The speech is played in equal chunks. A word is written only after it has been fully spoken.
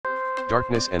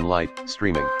Darkness and light,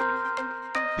 streaming.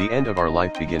 The end of our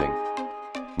life beginning.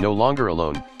 No longer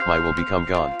alone, my will become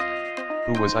gone.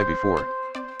 Who was I before?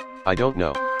 I don't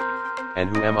know. And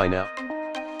who am I now?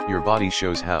 Your body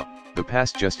shows how, the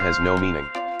past just has no meaning.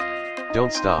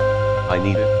 Don't stop, I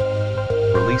need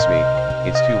it. Release me,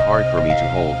 it's too hard for me to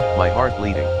hold, my heart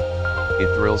bleeding.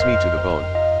 It thrills me to the bone.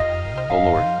 Oh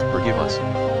Lord, forgive us.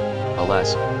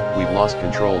 Alas, we've lost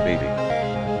control, baby.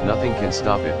 Nothing can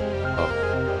stop it, oh.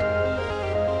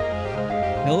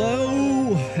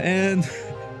 Hello, and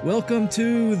welcome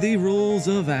to the Rules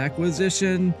of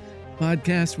Acquisition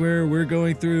podcast, where we're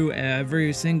going through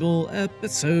every single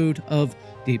episode of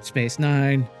Deep Space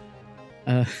Nine,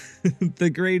 the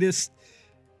greatest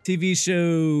TV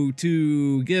show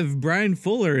to give Brian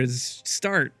Fuller his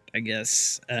start, I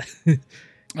guess.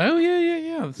 Oh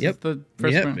yeah. This is the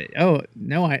first one. Oh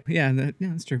no,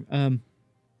 that's true.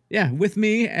 With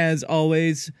me as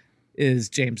always is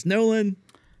James Nolan.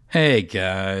 Hey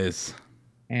guys.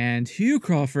 And Hugh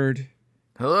Crawford.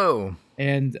 Hello.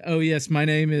 And oh yes, my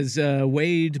name is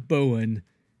Wade Bowen.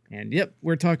 And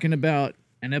we're talking about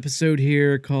an episode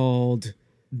here called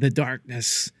The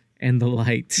Darkness and the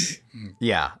Light.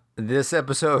 Yeah, this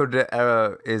episode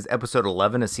is episode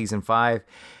 11 of season 5.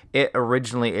 It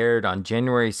originally aired on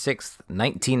January 6th,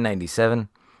 1997.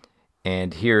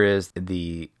 And here is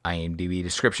the IMDb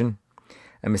description.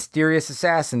 A mysterious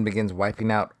assassin begins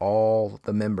wiping out all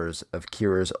the members of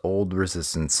Kira's old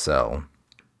resistance cell.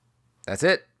 That's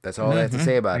it. That's all I have to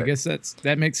say about it. I guess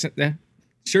that makes sense.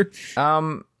 Sure.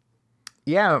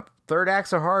 Yeah, third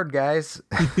acts are hard, guys.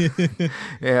 I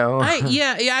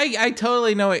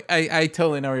totally know it. I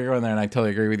totally know where you're going there, and I totally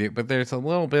agree with you. But there's a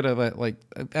little bit of a, like,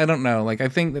 I don't know. Like, I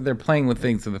think that they're playing with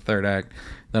things in the third act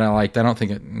that I liked. I don't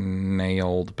think it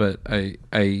nailed, but I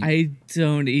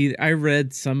don't either. I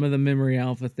read some of the Memory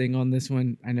Alpha thing on this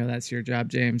one. I know that's your job,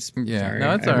 James. Yeah, sorry.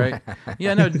 No, it's all right.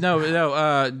 Yeah,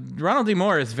 no. Ronald D.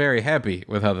 Moore is very happy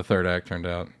with how the third act turned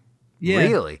out. Yeah,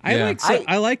 really?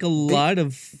 I like a lot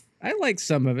of. I like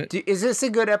some of it. Is this a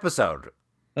good episode?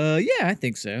 Yeah, I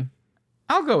think so.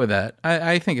 I'll go with that.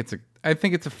 I think it's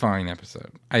a fine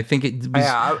episode. I think it was,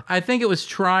 I think it was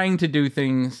trying to do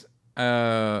things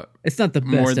it's not the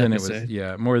best more than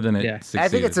episode. More than it succeeded. I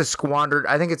think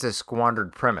it's a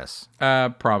squandered premise.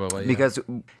 Probably. Because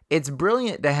it's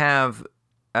brilliant to have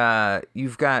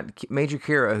you've got Major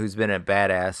Kira, who's been a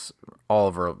badass all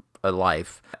of her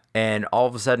life, and all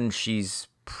of a sudden she's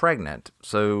pregnant,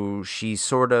 so she's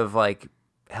sort of like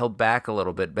held back a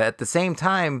little bit, but at the same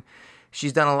time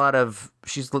she's done a lot of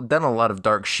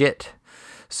dark shit.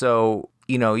 So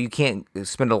you can't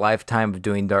spend a lifetime of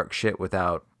doing dark shit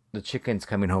without the chickens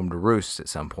coming home to roost at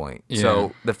some point. Yeah.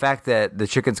 So the fact that the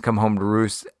chickens come home to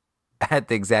roost at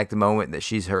the exact moment that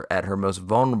she's at her most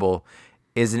vulnerable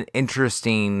is an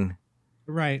interesting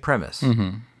premise.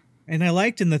 Mm-hmm. And I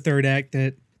liked in the third act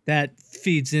that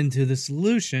feeds into the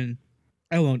solution.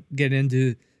 I won't get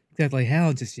into exactly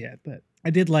how just yet, but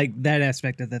I did like that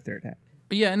aspect of the third act.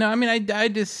 Yeah, no, I mean, I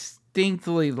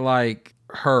distinctly like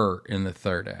her in the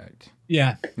third act.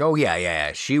 Yeah. Oh,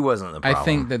 yeah. She wasn't the problem. I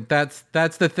think that's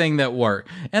the thing that worked.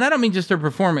 And I don't mean just her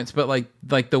performance, but like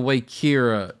the way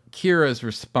Kira's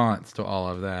response to all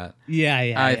of that.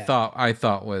 I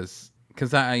thought was,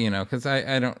 because I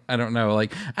don't know.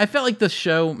 Like, I felt like the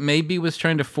show maybe was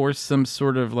trying to force some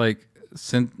sort of like,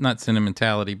 not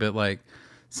sentimentality, but like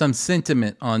some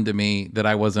sentiment onto me that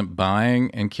I wasn't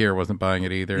buying, and Kira wasn't buying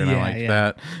it either, and I liked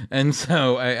that, and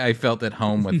so I felt at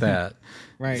home with that.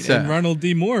 Right, so, and Ronald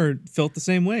D. Moore felt the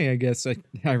same way. I guess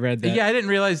I read that. Yeah, I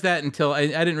didn't realize that until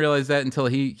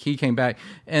he came back,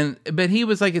 but he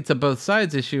was like, it's a both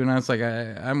sides issue, and I was like,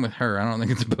 I'm with her. I don't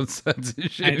think it's a both sides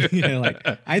issue.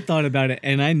 I thought about it,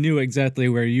 and I knew exactly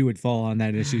where you would fall on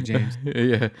that issue, James.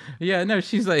 Yeah. No,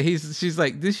 she's like,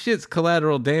 this shit's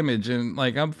collateral damage, and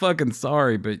like, I'm fucking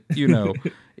sorry, but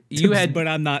but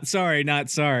I'm not sorry.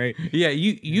 Yeah,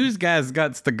 you guys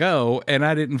got to go, and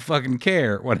I didn't fucking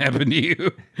care what happened to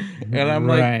you. And I'm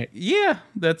like, yeah,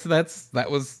 that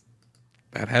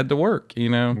had to work,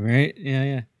 Right?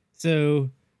 Yeah. So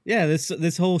yeah,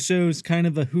 this whole show's kind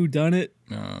of a whodunit,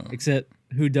 except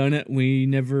whodunit we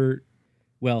never.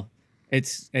 Well,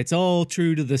 it's all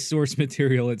true to the source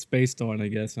material it's based on, I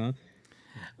guess, huh?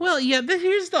 Well, yeah,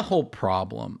 here's the whole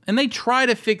problem. And they try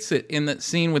to fix it in that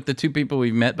scene with the two people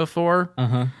we've met before.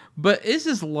 Uh-huh. But this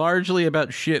is largely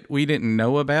about shit we didn't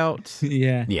know about.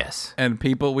 Yeah. Yes. And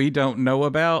people we don't know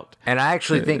about. And I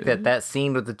actually think that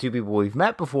scene with the two people we've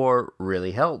met before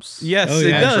really helps. Yes,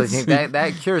 it does. I actually think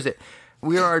that cures it.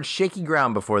 We were on shaky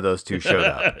ground before those two showed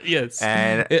up. Yes.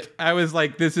 And I was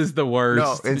like, this is the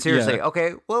worst. No, and seriously,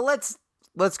 okay, well, let's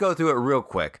let's go through it real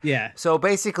quick. Yeah. So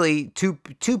basically, two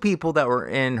people that were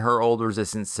in her old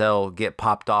resistance cell get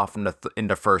popped off in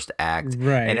the first act,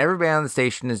 right? And everybody on the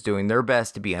station is doing their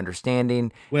best to be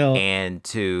understanding, and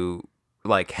to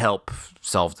like help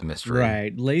solve the mystery.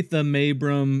 Right. Latham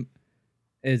Abram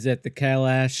is at the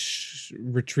Kalash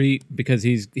retreat because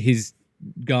he's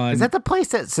gone. Is that the place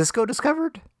that Cisco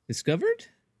discovered? Discovered?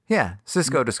 Yeah,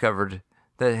 Cisco discovered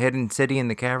the hidden city in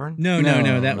the cavern. No.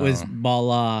 That was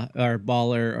Bala or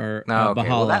Baller or okay. Bahala.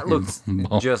 Well, that looks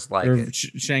just like or it.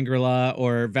 Shangri-La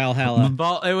or Valhalla.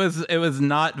 It was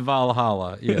not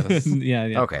Valhalla. Yes.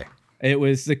 yeah. Okay. It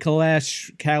was the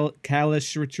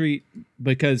Kalash retreat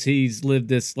because he's lived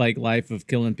this like life of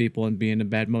killing people and being a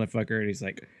bad motherfucker, and he's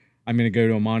like, I'm gonna go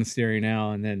to a monastery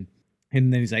now, and then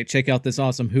he's like, check out this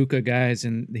awesome hookah, guys,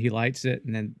 and he lights it,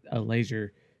 and then a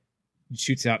laser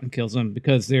shoots out and kills him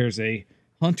because there's a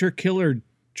hunter killer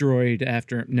droid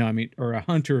or a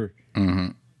hunter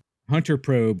hunter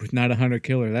probe, not a hunter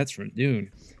killer. That's from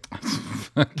Dune.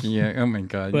 Yeah. Oh my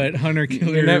god. But hunter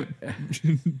killer.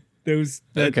 That's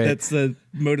the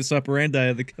modus operandi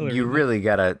of the killer. You really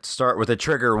gotta start with a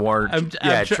trigger warning.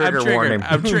 Trigger warning.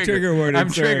 I'm trigger warning.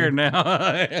 I'm triggered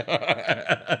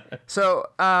now. So,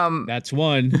 that's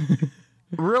one.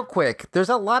 Real quick, there's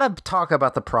a lot of talk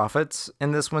about the prophets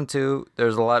in this one too.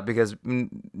 There's a lot because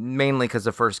mainly because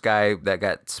the first guy that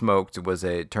got smoked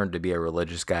turned to be a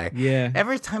religious guy. Yeah.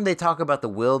 Every time they talk about the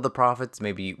will of the prophets,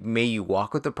 may you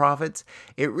walk with the prophets.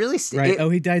 It really right.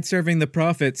 He died serving the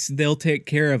prophets. They'll take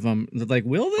care of him. Like,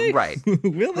 will they? Right.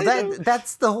 Will they?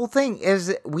 That's the whole thing.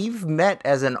 Is we've met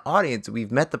as an audience.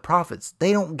 We've met the prophets.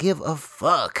 They don't give a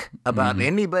fuck about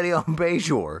anybody on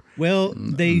Bajor. Well,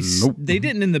 they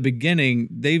didn't in the beginning.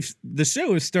 The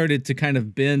show has started to kind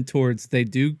of bend towards they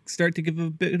do start to give a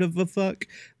bit of a fuck,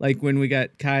 like when we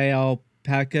got Kyle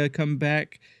Paka come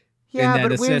back. Yeah,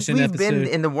 but we've been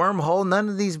in the wormhole. None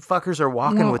of these fuckers are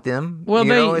walking with them.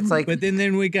 Well, it's like. But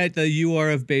then we got the "You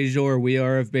are of Bajor, we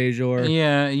are of Bajor."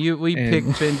 Yeah, we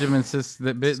picked Benjamin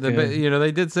Sisko.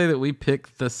 They did say that we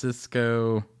picked the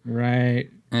Cisco.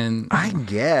 Right. And I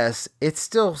guess it's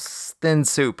still thin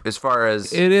soup as far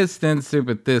as it is thin soup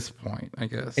at this point. I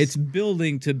guess it's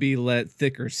building to be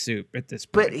thicker soup at this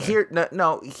point. But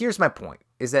here's my point: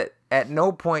 is that at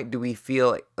no point do we feel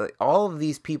like all of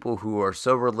these people who are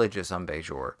so religious on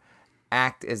Bajor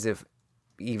act as if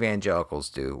evangelicals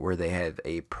do, where they have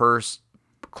a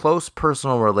close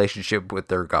personal relationship with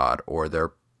their god or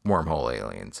their wormhole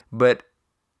aliens. But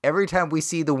every time we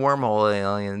see the wormhole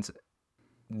aliens,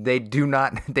 they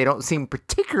don't seem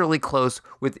particularly close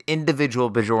with individual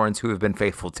Bajorans who have been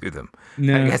faithful to them.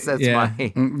 No, I guess that's yeah,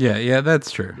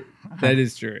 that's true. That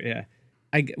is true. Yeah.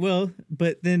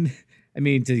 But then, I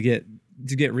mean, to get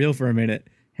real for a minute,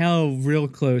 how real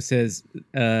close has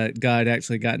God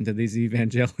actually gotten to these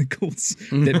evangelicals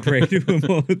that pray to him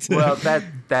all the time? Well,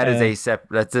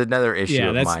 that's another issue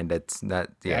of mine. That's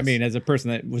not. Yes. I mean, as a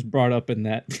person that was brought up in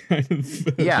that kind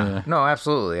of. No,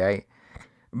 absolutely.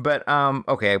 But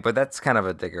but that's kind of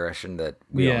a digression that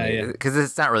we don't need because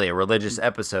it's not really a religious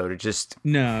episode. It just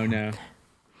no.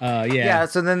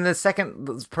 So then the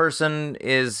second person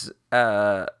is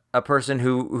a person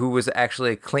who was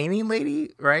actually a cleaning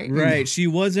lady, right? Right. She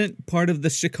wasn't part of the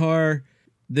Shakaar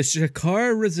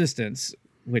resistance,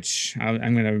 which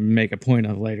I'm going to make a point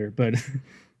of later. But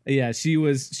yeah, she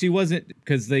wasn't,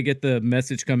 because they get the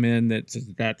message come in that's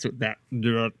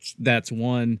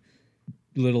one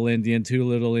little Indian, two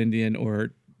little Indian,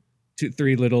 or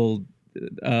three little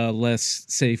less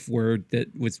safe word that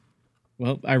was.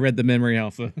 Well, I read the memory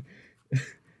alpha.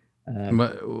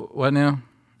 What now?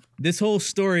 This whole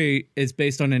story is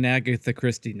based on an Agatha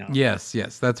Christie novel. Yes,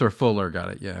 that's where Fuller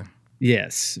got it, yeah.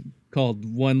 Yes, called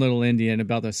One Little Indian,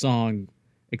 about the song,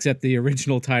 except the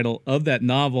original title of that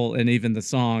novel and even the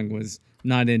song was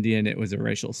not Indian, it was a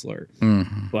racial slur.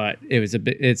 Mm-hmm. But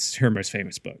it's her most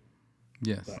famous book.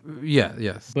 Yes.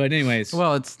 Yes. But anyways.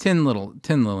 Well, it's 10 little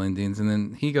Indians, and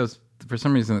then he goes, for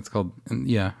some reason it's called,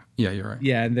 you're right.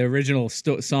 Yeah, and the original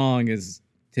song is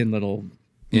 10 little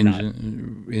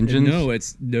Engines? No,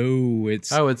 it's the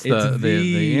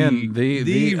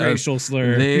racial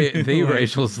slur. The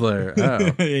racial slur.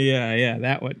 Oh. yeah,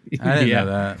 that one. I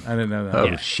didn't know that.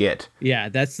 Oh, shit. Yeah,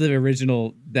 that's the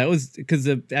original. That was because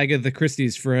Agatha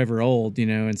Christie's forever old,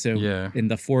 and so in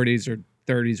the 40s or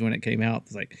 30s when it came out,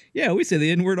 it's like, yeah, we say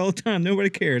the N-word all the time. Nobody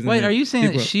cares. Wait, are you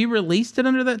saying that she released it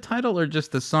under that title, or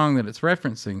just the song that it's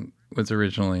referencing was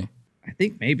originally? I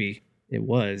think maybe it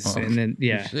was. And then,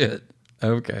 yeah. Shit.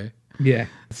 Okay. Yeah.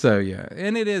 So, yeah.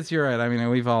 And it is, you're right. I mean,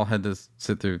 we've all had to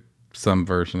sit through some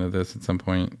version of this at some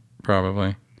point,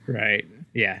 probably. Right.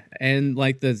 Yeah, and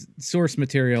like the source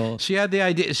material. She had the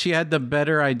idea. She had the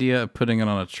better idea of putting it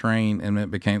on a train, and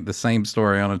it became the same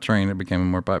story on a train. It became a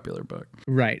more popular book.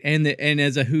 Right, and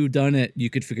as a whodunit, you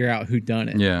could figure out who done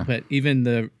it. Yeah. But even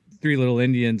the Three Little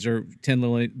Indians or 10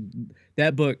 Little,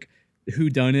 that book, who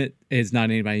done it, is not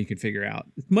anybody you can figure out.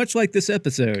 Much like this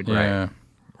episode. Yeah.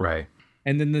 Right.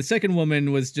 And then the second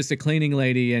woman was just a cleaning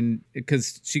lady, and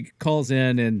because she calls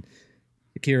in, and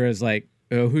Kira's like,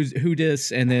 "Oh, who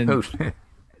dis?" And then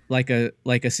like a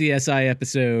CSI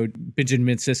episode,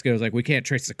 Benjamin Sisko's like, "We can't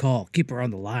trace the call. Keep her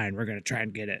on the line. We're gonna try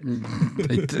and get it."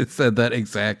 They said that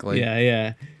exactly.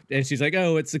 Yeah. And she's like,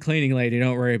 "Oh, it's the cleaning lady.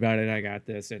 Don't worry about it. I got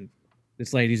this." And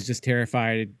this lady's just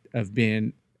terrified of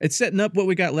being. It's setting up what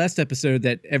we got last episode,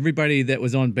 that everybody that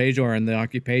was on Bajor in the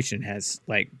occupation has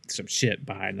like some shit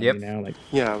behind them. Yep. You know, like,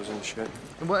 Yeah, I was in the shit.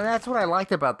 Well, that's what I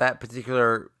liked about that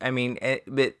particular. I mean,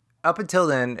 but up until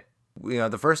then,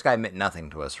 the first guy meant nothing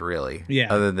to us really.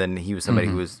 Yeah. Other than he was somebody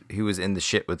who was in the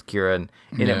shit with Kira, and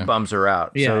it bums her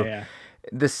out. Yeah, So yeah.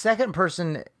 the second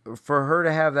person, for her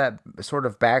to have that sort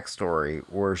of backstory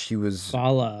where she was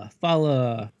Fala.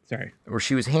 Sorry. where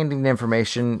she was handing the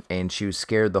information and she was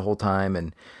scared the whole time,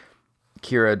 and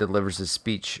Kira delivers a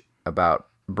speech about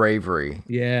bravery,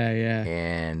 Yeah.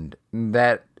 and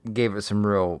that gave it some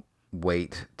real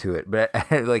weight to it. But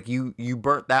like you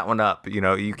burnt that one up,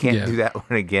 you can't do that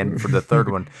one again for the third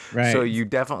one. Right. So you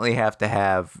definitely have to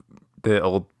have the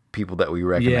old people that we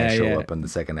recognize show up in the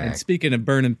second And act. speaking of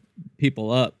burning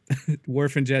people up,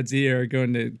 Worf and Jadzia are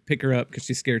going to pick her up because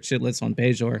she's scared shitless on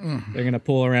Bajor. They're going to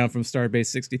pull her around from Starbase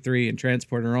 63 and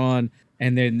transport her on.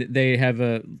 And then they have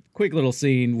a quick little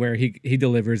scene where he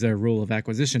delivers a rule of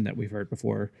acquisition that we've heard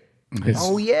before.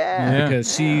 Oh yeah.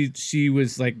 Because she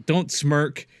was like, "Don't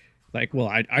smirk." Like, well,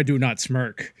 I do not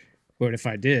smirk. What if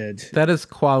I did? That is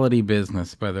quality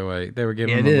business, by the way. They were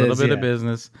giving him a little bit of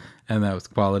business, and that was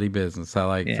quality business. I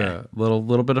liked a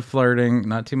little bit of flirting,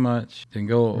 not too much. Didn't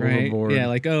go overboard. Yeah,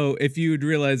 like, oh, if you would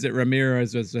realize that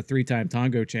Ramirez was a 3-time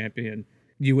Tongo champion,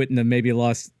 you wouldn't have maybe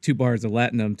lost 2 bars of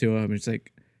Latinum to him. It's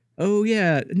like, oh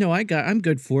yeah, no, I'm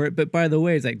good for it. But by the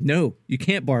way, it's like, no, you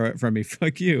can't borrow it from me.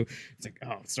 Fuck you. It's like,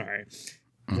 oh, sorry.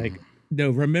 Like, no,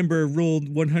 remember rule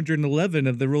 111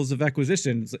 of the rules of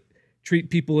acquisition. It's like,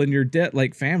 treat people in your debt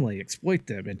like family, exploit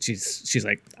them. And she's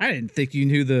like, I didn't think you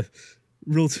knew the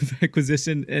rules of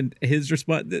acquisition. And his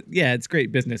response, yeah, it's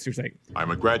great business. He's like, I'm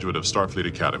a graduate of Starfleet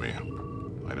Academy.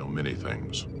 I know many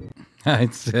things.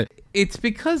 It's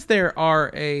because they're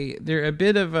a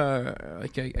bit of a I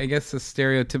guess a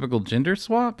stereotypical gender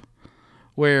swap,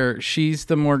 where she's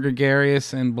the more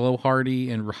gregarious and blowhardy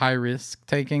and high risk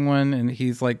taking one, and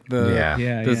he's like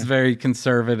this very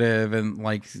conservative and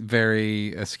like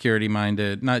very security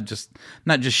minded, not just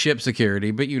ship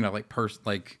security, but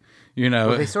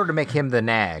Well, they sort of make him the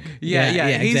nag.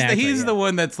 Yeah. He's exactly, the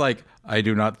one that's like, I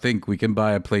do not think we can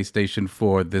buy a PlayStation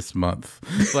 4 this month.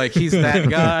 Like, he's that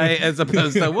guy, as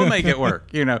opposed to, we'll make it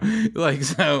work, like,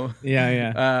 so.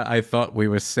 Yeah. I thought we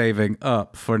were saving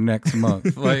up for next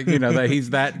month. Like, that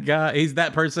he's that guy, he's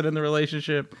that person in the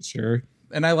relationship. Sure.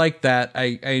 And I like that.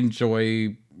 I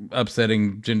enjoy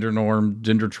upsetting gender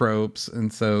tropes.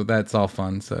 And so that's all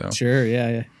fun. So Sure.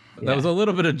 Yeah. That was a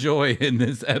little bit of joy in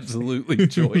this absolutely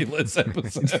joyless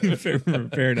episode.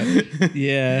 Fair enough.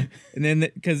 Yeah. And then,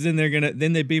 because then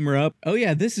they beam her up. Oh,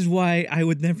 yeah, this is why I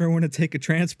would never want to take a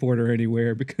transporter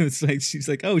anywhere, because like she's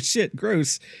like, oh, shit,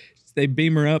 gross. They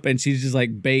beam her up and she's just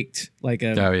like baked, like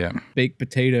a baked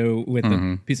potato with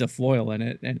a piece of foil in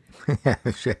it. And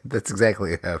that's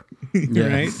exactly how.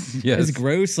 Right? Yes. It's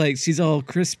gross. Like, she's all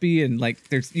crispy and like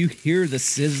you hear the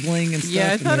sizzling and stuff.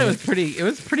 Yeah, I thought it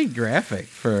was pretty graphic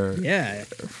for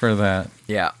that.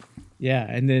 Yeah. Yeah,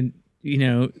 and then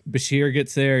Bashir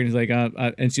gets there and he's like,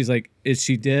 and she's like, "Is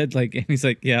she dead?" Like, and he's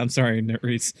like, "Yeah, I'm sorry,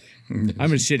 Reese.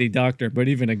 I'm a shitty doctor, but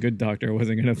even a good doctor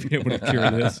wasn't gonna be able to cure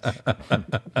this."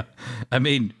 I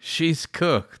mean, she's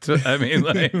cooked. I mean,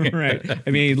 like, right?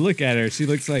 I mean, look at her. She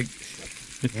looks like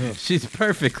she's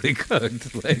perfectly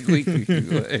cooked. Like, a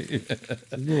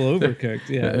little overcooked.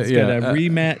 Yeah, it's got a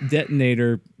remat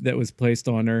detonator that was placed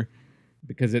on her,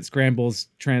 because it scrambles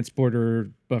transporter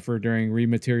buffer during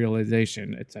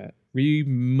rematerialization. It's a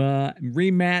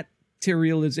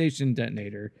rematerialization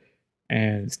detonator,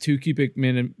 and it's 2 cubic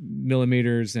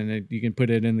millimeters, and you can put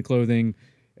it in the clothing.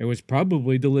 It was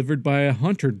probably delivered by a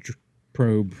Hunter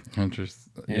probe. Hunters,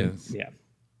 yes. Yeah.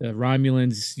 The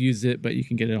Romulans use it, but you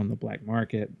can get it on the black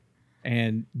market.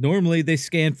 And normally they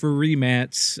scan for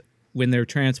remats when they're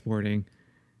transporting.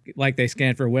 like they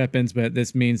scanned for weapons, but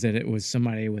this means that it was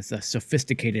somebody with a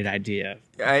sophisticated idea.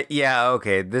 Yeah,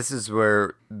 okay. This is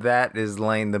where that is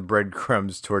laying the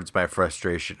breadcrumbs towards my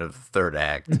frustration of the third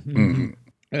act.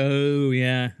 Oh,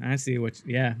 yeah. I see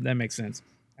yeah, that makes sense.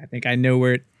 I think I know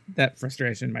where that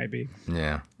frustration might be.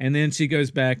 Yeah. And then she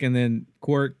goes back, and then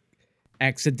Quark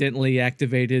accidentally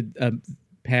activated a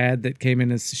pad that came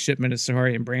in as a shipment of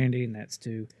Sahari and Brandy, and that's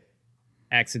to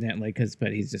accidentally,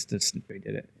 but he's just he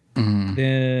did it.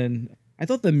 Then I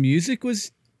thought the music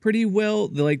was pretty well.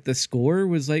 The score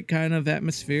was like kind of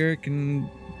atmospheric, and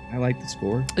I liked the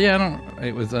score. Yeah,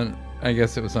 I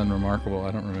guess it was unremarkable.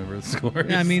 I don't remember the score.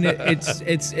 I mean,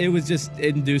 it was just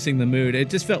inducing the mood. It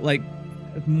just felt like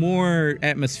more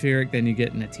atmospheric than you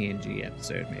get in a TNG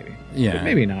episode, maybe. Yeah, but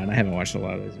maybe not. I haven't watched a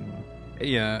lot of those in a while.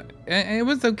 Yeah, it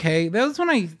was okay. That was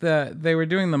when they were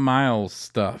doing the Miles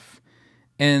stuff,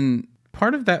 and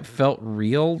part of that felt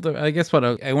real. I guess what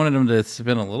I wanted him to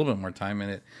spend a little bit more time in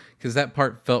it, because that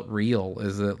part felt real.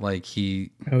 Is that like he's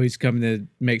coming to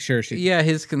make sure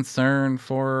his concern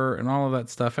for her and all of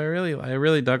that stuff. I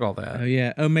really dug all that. Oh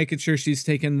yeah, making sure she's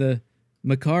taking the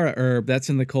Makara herb that's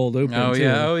in the cold open. Oh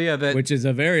yeah, which is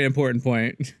a very important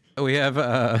point. We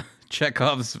have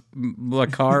Chekhov's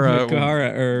Makara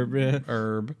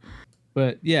herb.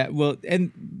 But yeah, well,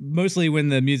 and mostly when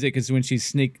the music is when she's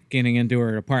sneaking into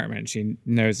her apartment, she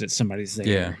knows that somebody's there.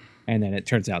 Yeah. And then it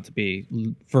turns out to be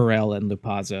Pharrell and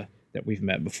Lupaza that we've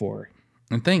met before.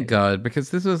 And thank God, because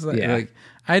this was like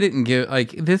I didn't give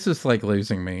this was like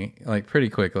losing me like pretty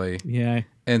quickly. Yeah.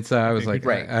 And so I was like,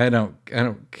 right. I don't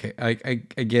care. I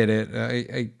get it.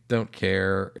 I don't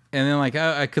care. And then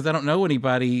because I don't know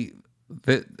anybody.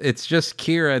 That it's just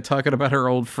Kira talking about her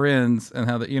old friends and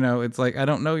how that it's like I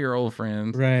don't know your old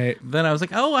friends. Right. Then I was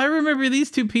like, oh, I remember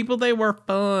these two people. They were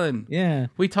fun. Yeah.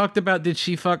 We talked about did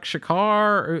she fuck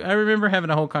Shakar? I remember having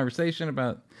a whole conversation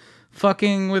about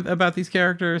fucking about these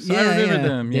characters. So I remember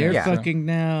them. They're fucking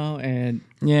now, and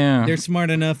they're smart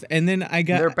enough. And then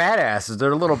they're badasses.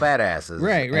 They're little badasses.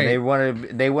 Right.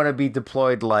 And they want to be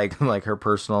deployed like her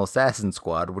personal assassin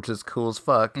squad, which is cool as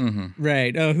fuck. Mm-hmm.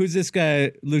 Right. Oh, who's this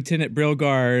guy, Lieutenant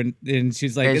Brilgar? And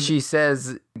she's like, and she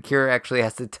says Kira actually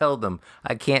has to tell them,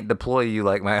 I can't deploy you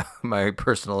like my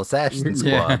personal assassin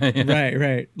squad.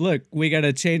 Right. Look, we got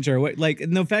to change our way.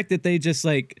 And the fact that they just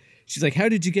she's like, how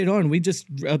did you get on? We just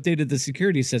updated the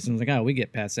security system. Like, we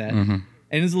get past that. Mm-hmm.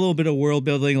 And it's a little bit of world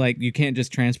building. Like, you can't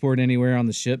just transport anywhere on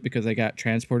the ship because they got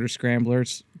transporter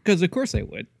scramblers. Because, of course, they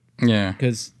would. Yeah.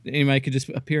 Because anybody could just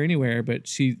appear anywhere. But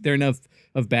they're enough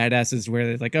of badasses where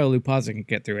they're like, Lupaza can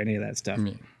get through any of that stuff.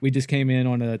 Yeah. We just came in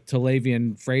on a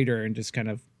Talavian freighter and just kind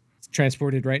of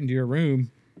transported right into your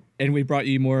room. And we brought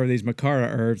you more of these Makara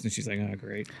herbs, and she's like, "Oh,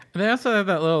 great." They also have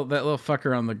that little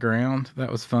fucker on the ground.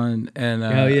 That was fun, and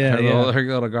her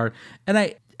little guard. And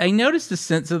I noticed a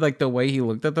sense of the way he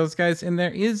looked at those guys, and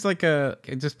there is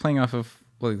just playing off of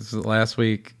last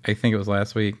week. I think it was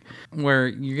last week, where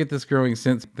you get this growing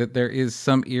sense that there is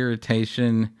some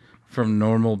irritation from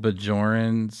normal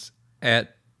Bajorans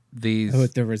at these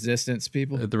at the resistance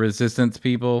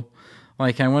people.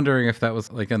 I'm wondering if that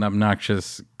was an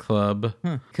obnoxious club.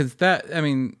 Because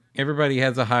everybody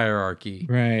has a hierarchy.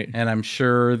 Right. And I'm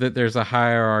sure that there's a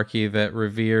hierarchy that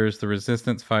reveres the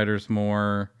resistance fighters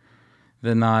more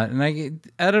than not. And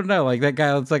I don't know, that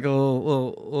guy looks like a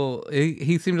little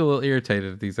he seemed a little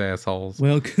irritated at these assholes.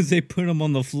 Well, because they put him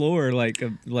on the floor,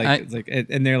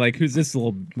 and they're like, who's this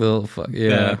little fuck,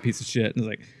 piece of shit? And it's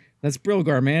like, that's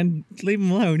Brilgar, man. Leave him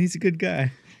alone. He's a good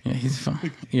guy. Yeah, he's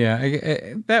fine. Yeah,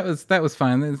 that was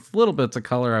fine. There's little bits of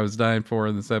color I was dying for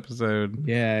in this episode.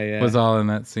 Yeah. Was all in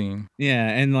that scene. Yeah,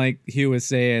 and Hugh was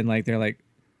saying, they're like,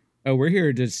 oh, we're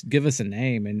here, just give us a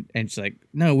name. And she's like,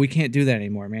 no, we can't do that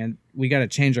anymore, man. We got to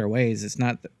change our ways.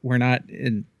 We're not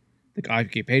in the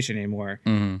occupation anymore.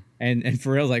 Mm-hmm. And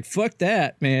Pharrell's like, fuck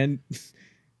that, man.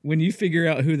 When you figure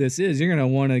out who this is, you're going to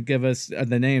want to give us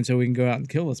the name so we can go out and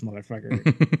kill this motherfucker.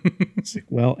 It's like,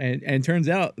 well, and turns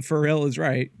out Pharrell is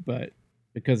right, but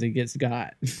because he gets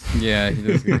got. Yeah, he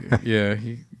does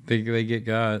they get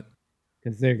got.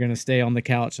 Because they're going to stay on the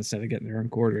couch instead of getting their own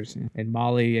quarters. And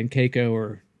Molly and Keiko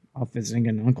are off visiting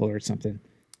an uncle or something.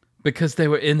 Because they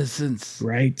were innocents.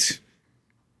 Right.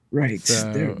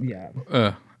 So,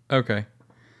 yeah. Okay.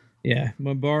 Yeah,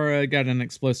 Mabara got an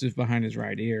explosive behind his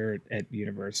right ear at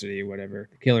university, whatever.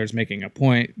 The killer's making a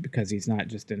point because he's not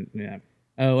just in...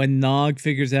 Oh, and Nog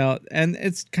figures out, and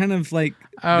it's kind of like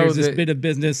there's this bit of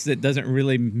business that doesn't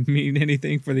really mean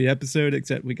anything for the episode,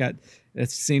 except we got a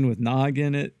scene with Nog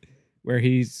in it where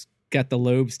he's got the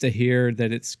lobes to hear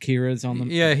that it's Kira's on them.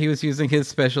 Yeah, he was using his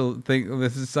special thing.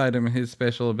 This is item in his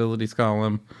special abilities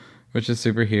column which is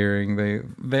super hearing.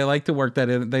 They like to work that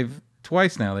in. They've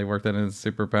twice now they worked that in as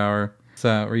a superpower.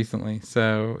 So recently.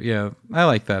 So yeah, I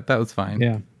like that. That was fine.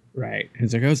 Yeah. Right.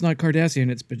 It's like, oh, it's not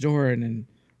Cardassian, it's Bajoran, and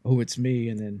oh, it's me,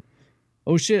 and then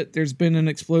oh shit, there's been an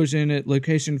explosion at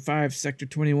location 5, sector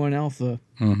 21 Alpha.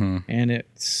 And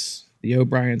it's the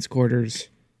O'Brien's quarters,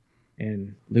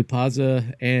 and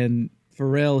Lupaza and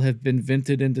Pharrell have been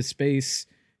vented into space,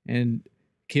 and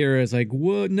Kira is like,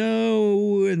 what?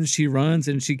 No. And she runs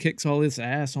and she kicks all this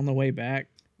ass on the way back.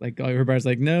 Like everybody's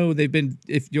like, no, they've been,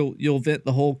 if you'll vent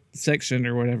the whole section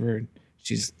or whatever. And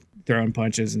she's throwing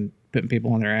punches and putting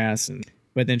people on their ass.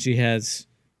 But then she has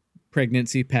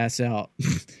pregnancy pass out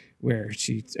where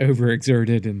she's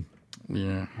overexerted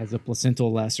and has a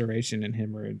placental laceration and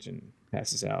hemorrhage and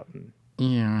passes out. And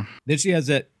then she has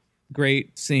that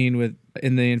great scene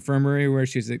in the infirmary where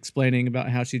she's explaining about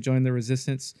how she joined the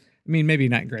resistance. I mean, maybe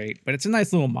not great, but it's a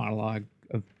nice little monologue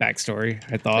of backstory,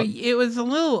 I thought. It was a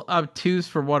little obtuse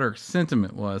for what her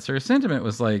sentiment was. Her sentiment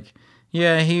was like,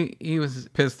 yeah, he was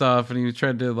pissed off and he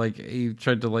tried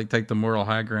to take the moral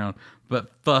high ground,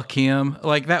 but fuck him.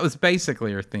 Like, that was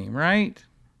basically her theme, right?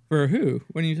 For who?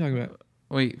 What are you talking about?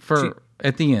 Wait,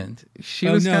 at the end. She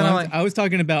was kind of like... I was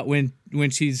talking about when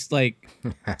she's like,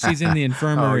 she's in the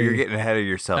infirmary. Oh, you're getting ahead of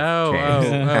yourself.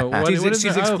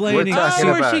 She's explaining.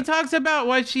 Where she talks about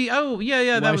why she... Oh,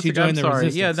 yeah, that was a good... I'm sorry.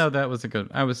 Yeah, no, that was a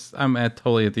good... I'm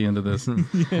totally at the end of this.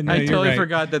 I totally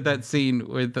forgot that scene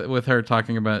with her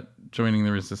talking about joining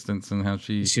the resistance and how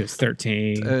she was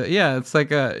 13. It's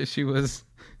like she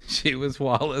was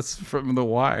Wallace from The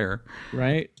Wire.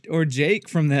 Right? Or Jake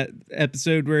from that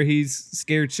episode where he's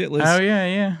scared shitless. Oh,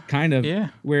 yeah. Kind of. Yeah.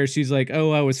 Where she's like,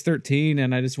 oh, I was 13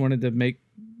 and I just wanted to make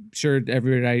sure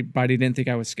everybody didn't think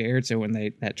I was scared. So when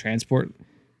that transport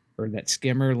or that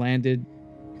skimmer landed.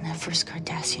 When that first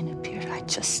Cardassian appeared, I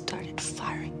just started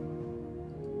firing.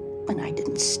 And I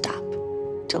didn't stop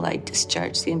till I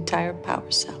discharged the entire power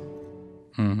cell.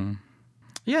 Mm-hmm.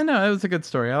 Yeah, no, it was a good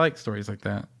story. I like stories like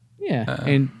that. Yeah,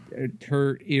 and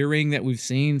her earring that we've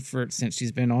seen since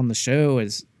she's been on the show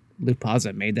is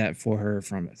Lupaza made that for her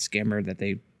from a skimmer that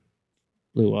they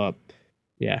blew up.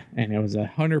 Yeah, and it was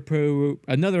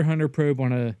another hunter probe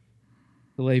on a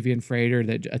Palavian freighter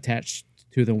that attached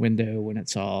to the window when it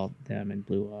saw them and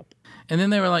blew up. And then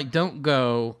they were like, "Don't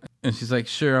go," and she's like,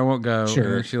 "Sure, I won't go."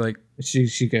 Sure, and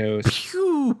she goes.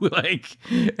 Pew! Like,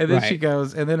 and then she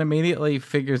goes, and then immediately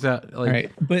figures out, like,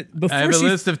 right. But before I have a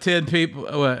list of 10 people.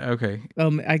 What? Okay.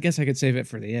 I guess I could save it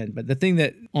for the end. But the thing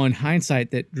that, on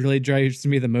hindsight, that really drives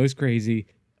me the most crazy.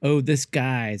 Oh, this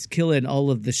guy's killing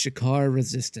all of the Shakaar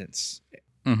resistance.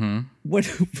 Mm-hmm.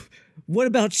 What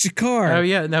about Shakaar? Oh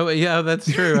yeah, no, yeah, that's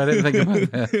true. I didn't think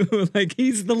about that. Like,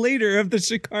 he's the leader of the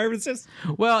Shakaar resistance.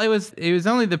 Well, it was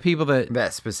only the people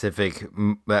that specific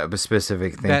thing,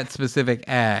 that specific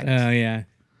act. Oh yeah,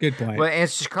 good point. Well, and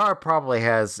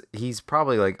Shakaar he's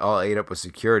probably like all ate up with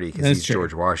security because he's true.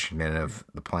 George Washington of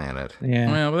the planet.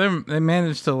 Yeah. Well, they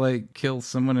managed to like kill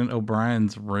someone in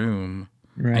O'Brien's room.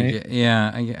 Right.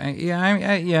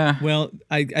 Yeah. Well,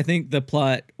 I think the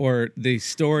plot or the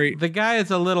story. The guy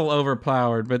is a little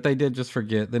overpowered, but they did just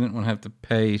forget. They didn't want to have to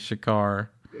pay Shakaar.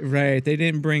 Right. They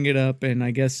didn't bring it up, and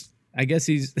I guess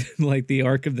he's like the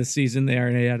arc of the season. They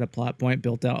already had a plot point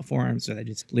built out for him, so they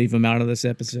just leave him out of this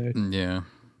episode. Yeah.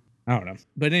 I don't know.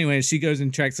 But anyway, she goes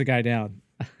and tracks the guy down.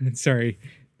 Sorry.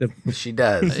 She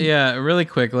does. Yeah, really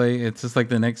quickly. It's just like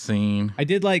the next scene. I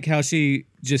did like how she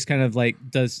just kind of like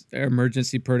does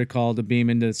emergency protocol to beam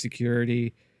into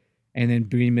security and then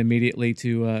beam immediately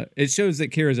to it shows that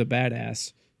Kira's a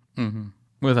badass. Mm-hmm.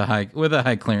 With a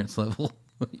high clearance level.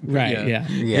 Right,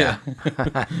 yeah.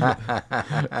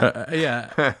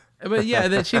 But yeah,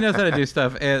 that she knows how to do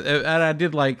stuff, and I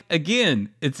did like,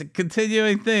 again, it's a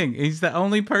continuing thing. He's the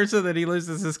only person that he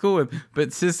loses his cool with, but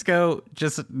Sisko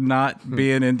just not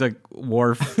being into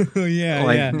Worf.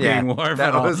 Being Worf.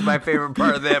 That was my favorite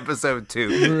part of the episode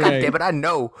too. Right. God damn it, I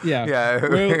know. Yeah.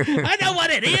 Well, I know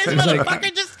what it is,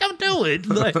 motherfucker. Just come do it.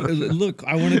 Like, look,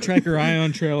 I want to track her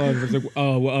ion trail. I was like,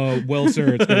 well,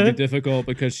 sir, it's going to be difficult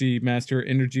because she masked her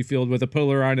energy field with a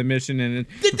polar ion emission, and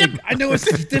I know it's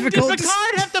difficult. Did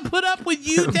Picard have to put up with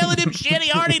you telling him shit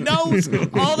he already knows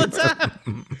all the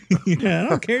time? Yeah, I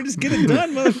don't care. Just get it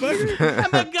done, motherfucker.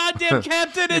 I'm a goddamn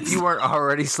captain. If you weren't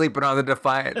already sleeping on the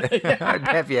Defiant, I'd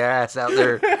have your ass out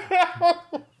there.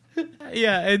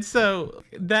 Yeah, and so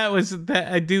that was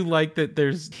that. I do like that.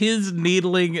 There's his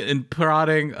needling and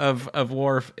prodding of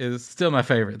Worf is still my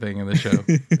favorite thing in the show.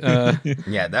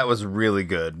 Yeah, that was really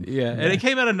good. Yeah, and it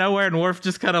came out of nowhere, and Worf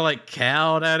just kind of like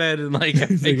cowed at it and like,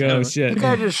 oh shit. The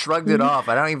guy just shrugged it off.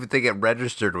 I don't even think it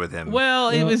registered with him. Well,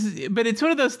 it was, but it's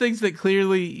one of those things that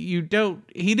clearly he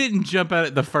didn't jump at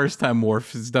it the first time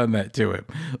Worf has done that to him.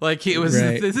 Like it was,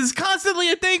 this is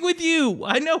constantly a thing with you.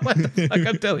 I know what the fuck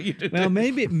I'm telling you to do. Well,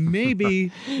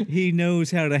 maybe he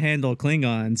knows how to handle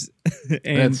Klingons.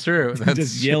 And that's true. That's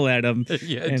just yell at them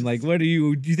Yeah, and like, what do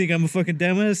you think I'm a fucking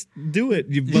dumbass? Do it,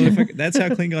 you motherfucker. That's how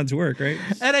Klingons work, right?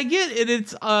 And I get it.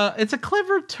 It's a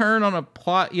clever turn on a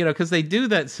plot, because they do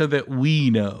that so that we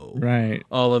know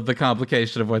all of the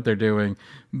complication of what they're doing.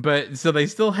 But so they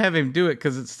still have him do it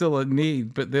because it's still a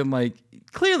need. But then, like,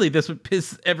 clearly this would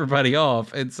piss everybody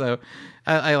off, and so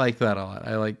I like that a lot.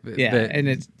 I like that. And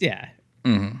it's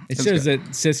Mm-hmm. It shows that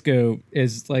Sisko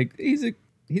is like he's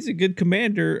a good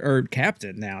commander or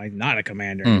captain now. He's not a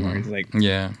commander anymore. He's like,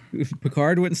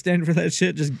 Picard wouldn't stand for that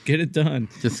shit. Just get it done.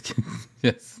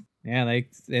 Yes. Yeah,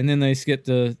 and then they skip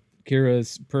to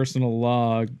Kira's personal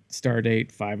log,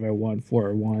 stardate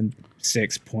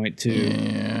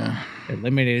 501-416.2. Yeah.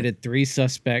 Eliminated 3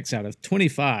 suspects out of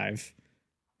 25.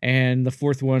 And the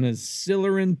fourth one is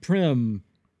Silerin Prim,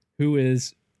 who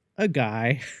is a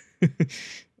guy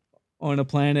on a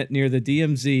planet near the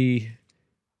DMZ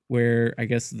where I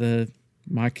guess the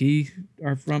Maquis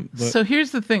are from. But so here's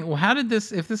the thing. Well, how did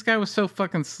if this guy was so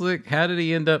fucking slick, how did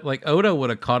he end up, like, Odo would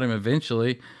have caught him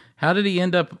eventually. How did he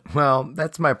end up? Well,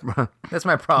 that's my problem.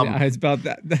 Yeah, it's about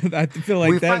that. I feel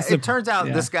like it turns out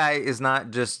this guy is not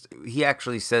just. He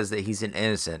actually says that he's an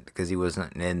innocent because he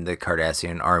wasn't in the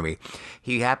Cardassian army.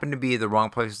 He happened to be at the wrong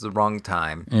place at the wrong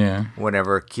time. Yeah.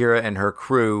 Whenever Kira and her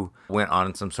crew went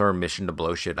on some sort of mission to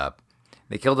blow shit up,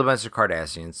 they killed a bunch of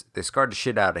Cardassians. They scarred the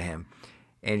shit out of him,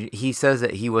 and he says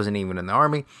that he wasn't even in the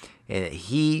army. And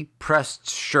he pressed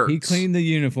shirts. He cleaned the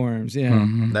uniforms, yeah.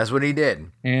 Mm-hmm. That's what he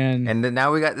did. And then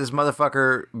now we got this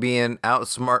motherfucker being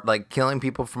outsmart, like killing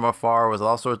people from afar with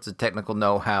all sorts of technical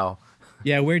know-how.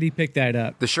 Yeah, where'd he pick that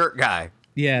up? The shirt guy.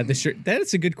 Yeah, the shirt.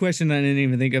 That's a good question I didn't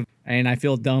even think of. And I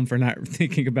feel dumb for not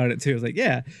thinking about it, too. I was like,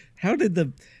 yeah, how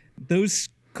did those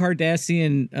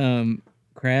Cardassian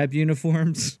crab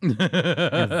uniforms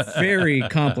are very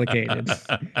complicated.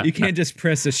 You can't just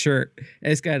press a shirt.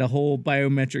 It's got a whole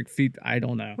biometric feed. I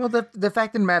don't know. Well, the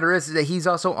fact of the matter is that he's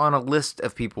also on a list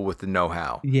of people with the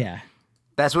know-how. Yeah.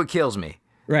 That's what kills me.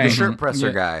 Right. The shirt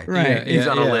presser guy. Right. He's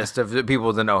on a list of the people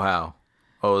with the know-how.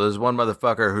 Oh, there's one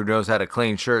motherfucker who knows how to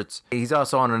clean shirts. He's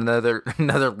also on another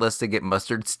list to get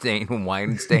mustard stain and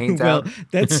wine stains out.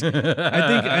 That's.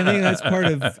 I think that's part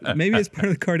of. Maybe it's part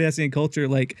of the Cardassian culture,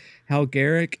 like how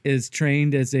Garak is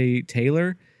trained as a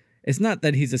tailor. It's not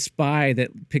that he's a spy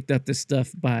that picked up this stuff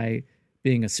by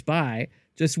being a spy.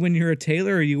 Just when you're a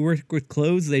tailor or you work with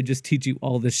clothes, they just teach you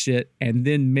all this shit, and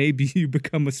then maybe you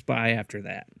become a spy after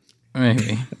that.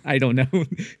 Maybe. I don't know.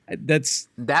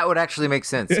 That would actually make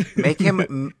sense. Make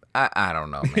him. I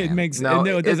don't know, man.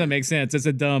 It doesn't make sense. It's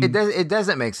a dumb. It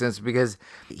doesn't make sense because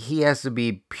he has to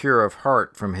be pure of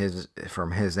heart from his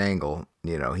angle.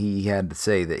 He had to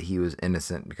say that he was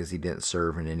innocent because he didn't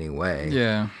serve in any way.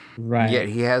 Yeah. Right. Yet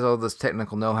he has all this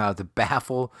technical know-how to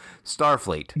baffle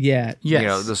Starfleet. Yeah.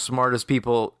 Yes. The smartest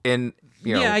people in.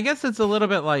 Yeah, I guess it's a little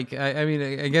bit like,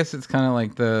 I guess it's kind of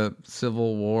like the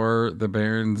Civil War, the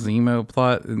Baron Zemo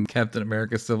plot in Captain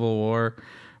America Civil War,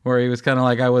 where he was kind of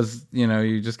like, I was,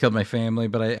 you just killed my family,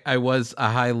 but I was a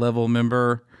high-level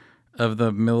member of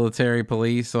the military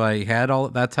police, so I had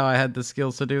that's how I had the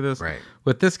skills to do this. Right.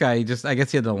 With this guy, I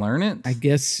guess he had to learn it. I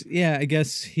guess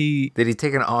he... Did he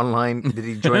take did he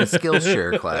join a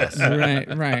Skillshare class?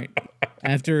 Right.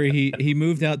 After he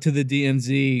moved out to the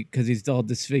DMZ because he's all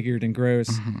disfigured and gross.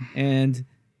 Mm-hmm. And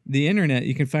the internet,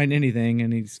 you can find anything,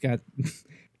 and he's got...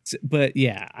 But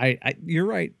yeah, you're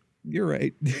right.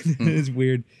 It's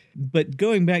weird. But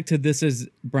going back to this is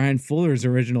Brian Fuller's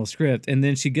original script, and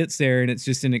then she gets there, and it's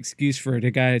just an excuse for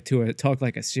the guy to talk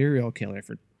like a serial killer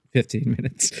for 15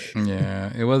 minutes.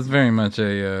 Yeah, it was very much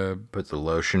a... Put the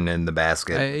lotion in the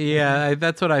basket.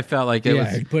 That's what I felt like.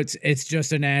 It's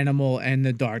just an animal and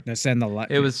the darkness and the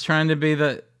light. It was trying to be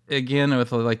again,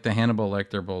 with like the Hannibal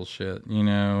Lecter bullshit,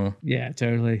 Yeah,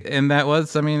 totally. And that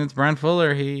was, it's Brian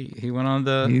Fuller. He went on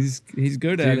to... He's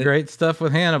good at it. Great stuff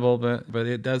with Hannibal, but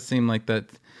it does seem like that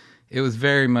it was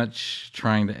very much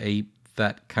trying to ape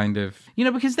that kind of, you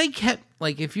know, because they kept,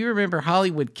 like, if you remember,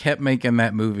 Hollywood kept making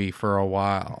that movie for a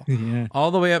while. Yeah.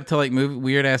 All the way up to, like,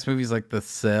 weird ass movies like The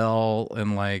Cell,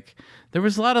 and, like, there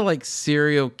was a lot of, like,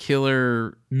 serial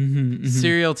killers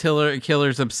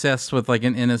obsessed with, like,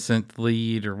 an innocent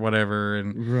lead or whatever.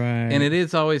 And it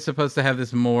is always supposed to have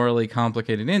this morally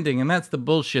complicated ending. And that's the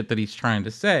bullshit that he's trying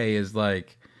to say is,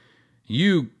 like,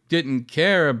 you didn't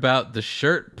care about the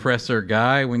shirt presser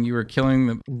guy when you were killing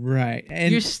them. Right.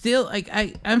 And you're still, like,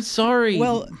 I'm sorry.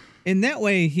 Well, in that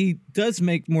way, he does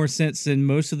make more sense than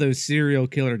most of those serial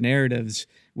killer narratives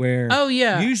where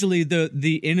usually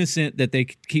the innocent that they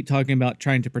keep talking about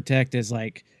trying to protect is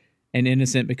like an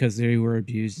innocent because they were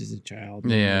abused as a child.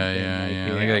 Yeah.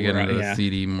 They gotta get into the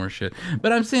CD more shit.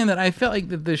 But I'm saying that I felt like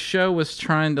that the show was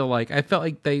trying to, like, I felt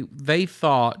like they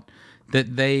thought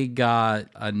that they got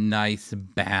a nice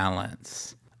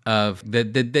balance of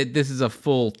that this is a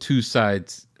full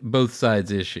both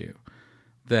sides issue.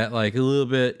 That, like, a little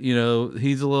bit, you know,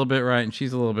 he's a little bit right and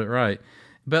she's a little bit right.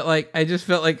 But, like, I just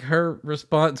felt like her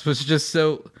response was just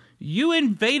so, you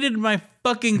invaded my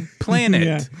fucking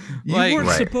planet. Yeah. You weren't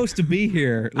supposed to be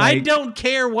here. Like, I don't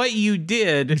care what you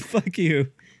did. Fuck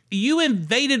you. You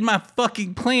invaded my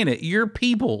fucking planet, your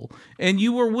people, and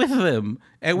you were with them,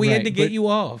 and we had to get you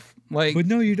off. Like, but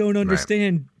no, you don't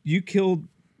understand. You killed.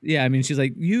 Yeah, I mean, she's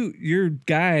like, your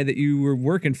guy that you were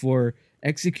working for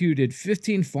executed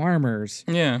 15 farmers.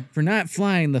 For not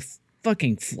flying the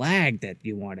fucking flag that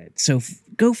you wanted. So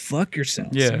go fuck yourself.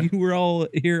 Yeah, you were all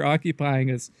here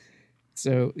occupying us.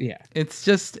 So yeah,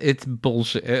 it's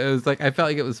bullshit. It was like I felt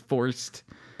like it was forced.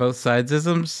 Both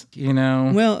sides-isms, you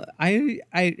know. Well,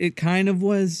 it kind of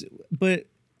was, but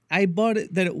I bought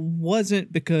it that it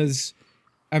wasn't because,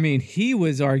 I mean, he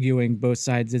was arguing both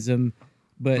sides-ism,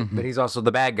 but he's also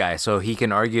the bad guy, so he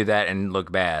can argue that and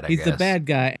look bad. He's the bad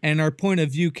guy, and our point of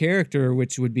view character,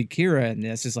 which would be Kira in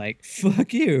this, is like,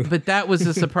 fuck you. But that was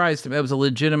a surprise to me. That was a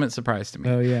legitimate surprise to me.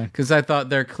 Oh yeah, because I thought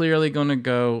they're clearly going to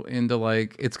go into,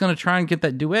 like, it's going to try and get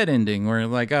that duet ending where,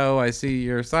 like, oh, I see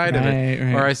your side of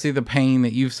it, or I see the pain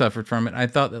that you've suffered from it. I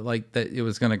thought that, like, that it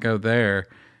was going to go there.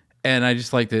 And I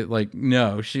just liked it. Like,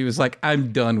 no, she was like,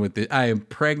 I'm done with it. I am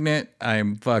pregnant. I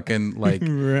am fucking, like,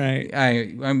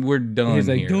 we're done. He's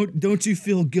like, here. Don't you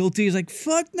feel guilty? He's like,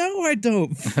 fuck no, I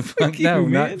don't. Fuck you, no,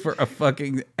 man. not for a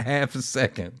fucking half a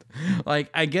second. Like,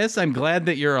 I guess I'm glad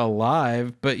that you're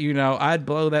alive, but, you know, I'd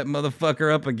blow that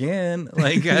motherfucker up again.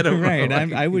 Like, I don't know.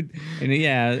 Like, I would. And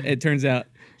yeah, it turns out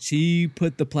she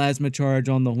put the plasma charge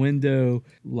on the window.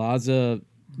 Laza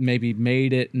maybe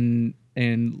made it, and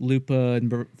Lupa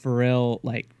and Pharrell,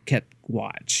 like, kept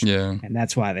watch. Yeah. And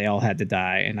that's why they all had to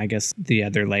die. And I guess the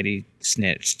other lady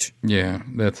snitched. Yeah,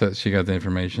 that's how she got the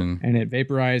information. And it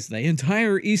vaporized the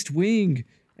entire East Wing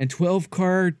and 12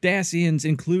 Cardassians,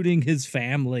 including his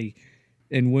family,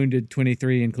 and wounded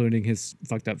 23, including his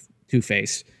fucked up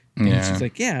Two-Face. And she's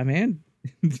like, yeah, man.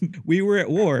 We were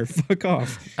at war. Fuck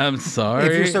off. I'm sorry.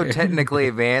 If you're so technically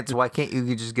advanced, why can't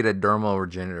you just get a dermal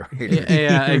regenerator?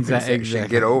 Yeah, exactly.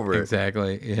 Get over it.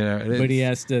 Exactly. You know, but he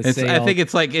has to say. I think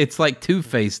it's like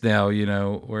Two-Face now. You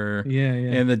know, where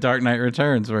in the Dark Knight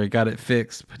Returns, where he got it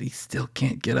fixed, but he still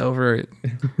can't get over it.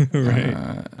 Right.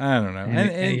 I don't know.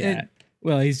 And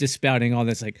well, he's just spouting all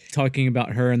this, like, talking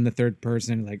about her in the third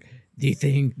person, like,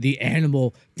 the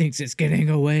animal thinks it's getting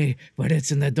away, but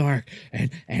it's in the dark,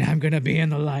 and I'm gonna be in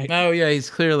the light. Oh yeah, he's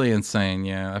clearly insane.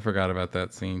 Yeah, I forgot about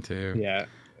that scene too. Yeah,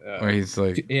 where he's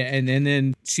like, yeah, and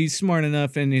then she's smart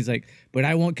enough, and he's like, but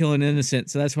I won't kill an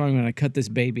innocent, so that's why I'm gonna cut this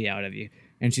baby out of you.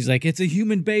 And she's like, it's a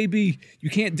human baby.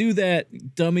 You can't do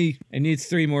that, dummy. It needs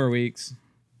 3 more weeks.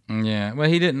 Yeah, well,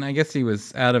 he didn't. I guess he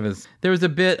was out of his. There was a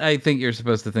bit. I think you're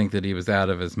supposed to think that he was out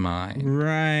of his mind,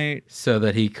 right? So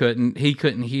that he couldn't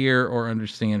hear or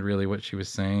understand really what she was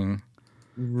saying.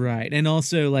 Right. And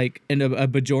also, like, a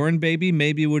Bajoran baby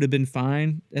maybe would have been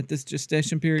fine at this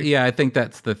gestation period. Yeah, I think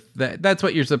that's that's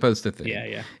what you're supposed to think.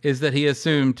 Yeah. Is that he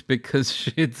assumed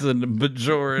because it's a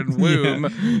Bajoran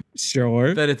womb.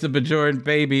 Sure. That it's a Bajoran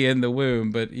baby in the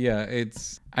womb. But yeah,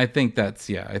 I think that's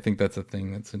a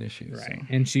thing that's an issue. Right. So.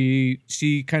 And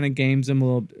she kind of games him a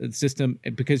little system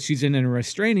because she's in a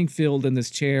restraining field in this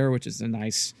chair, which is a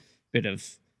nice bit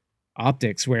of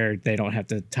optics where they don't have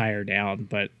to tie her down,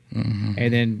 but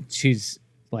and then she's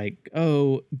like,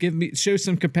 oh, show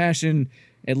some compassion,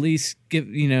 at least give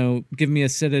me a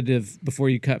sedative before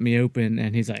you cut me open.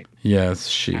 And he's like,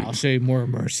 yes, I'll show you more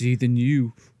mercy than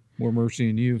you. More mercy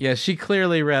in you. Yeah, she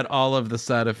clearly read all of the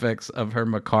side effects of her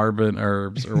macarbon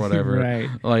herbs or whatever. Right.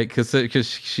 Like, because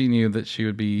she knew that she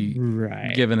would be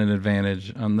given an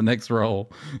advantage on the next roll.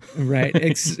 Right.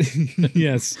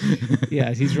 Yes.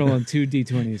 Yeah, he's rolling 2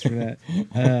 D20s for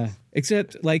that.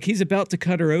 Except, like, he's about to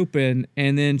cut her open,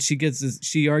 and then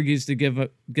she argues to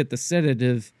get the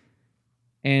sedative,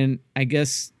 and I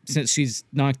guess since she's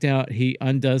knocked out, he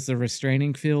undoes the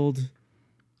restraining field,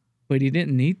 but he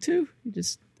didn't need to.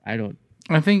 I don't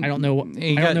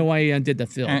know why he undid the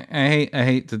field. I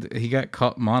hate to. He got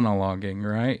caught monologuing,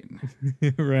 right?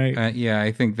 Right. Yeah,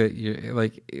 I think that you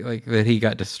like that he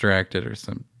got distracted or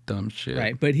some dumb shit.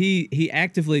 Right, but he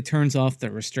actively turns off the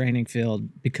restraining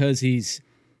field because he's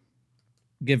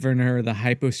giving her the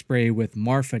hypo spray with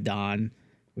Marfadon,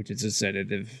 which is a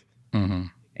sedative. Mm-hmm.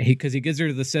 Because he gives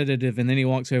her the sedative, and then he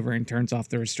walks over and turns off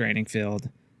the restraining field,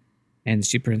 and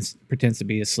she pretends to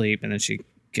be asleep, and then she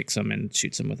kicks him and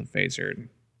shoots him with a phaser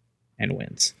and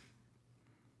wins.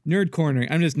 Nerd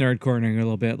cornering. I'm just nerd cornering a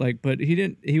little bit, but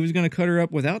he was going to cut her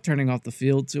up without turning off the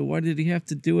field, so why did he have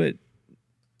to do it?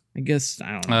 I guess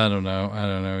I don't know. I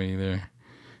don't know either.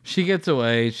 She gets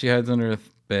away. She hides under a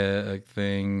bed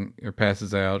thing or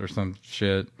passes out or some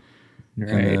shit.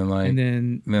 Right. And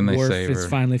then they Worf save her. has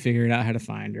finally figured out how to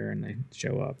find her, and they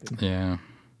show up. Yeah.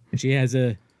 And she has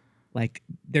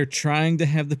they're trying to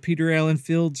have the Peter Allen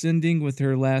Fields ending with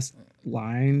her last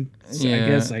line. So yeah. I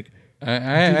guess I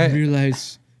didn't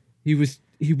realize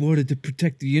he wanted to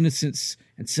protect the innocents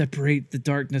and separate the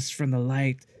darkness from the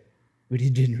light, but he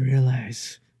didn't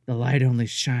realize the light only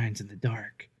shines in the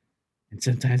dark, and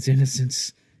sometimes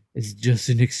innocence is just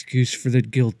an excuse for the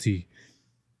guilty.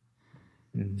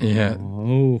 And, yeah.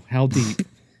 Oh, how deep.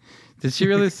 Did she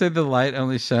really say the light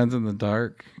only shines in the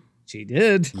dark? She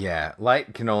did. Yeah,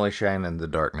 light can only shine in the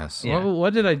darkness. Yeah.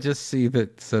 What did I just see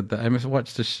that said that? I must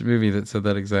watch this movie that said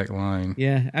that exact line.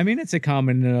 Yeah, I mean, it's a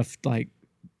common enough,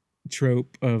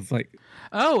 trope of,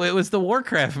 Oh, it was the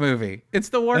Warcraft movie. It's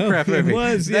the Warcraft movie. It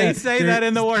was, They yeah. say that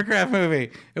in the Warcraft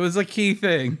movie. It was a key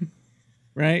thing.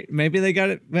 Right? Maybe they got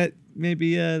it, but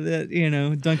maybe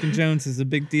Duncan Jones is a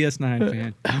big DS9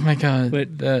 fan. Oh my god!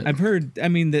 But I've heard,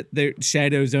 that their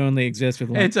shadows only exist with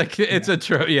light. It's a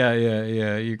trope. Yeah.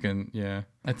 You can. Yeah.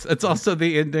 It's also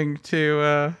the ending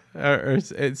to or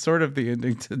it's sort of the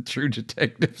ending to True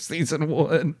Detective season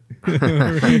 1.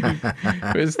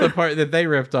 It's the part that they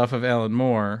ripped off of Alan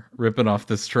Moore, ripping off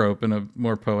this trope in a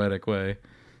more poetic way.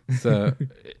 So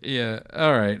yeah.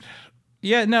 All right.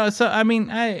 Yeah, no, so I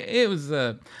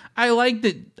liked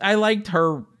it. I liked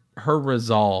her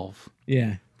resolve.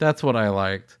 Yeah. That's what I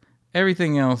liked.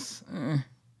 Everything else,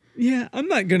 Yeah, I'm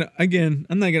not gonna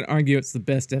argue it's the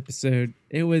best episode.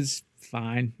 It was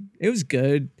fine. It was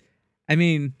good.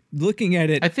 Looking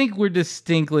at it, I think we're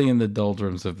distinctly in the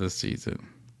doldrums of this season.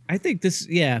 I think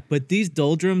but these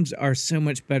doldrums are so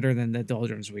much better than the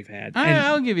doldrums we've had.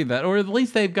 I'll give you that, or at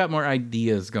least they've got more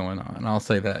ideas going on. I'll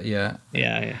say that, yeah.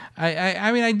 Yeah.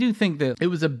 I do think that it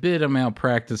was a bit of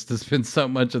malpractice to spend so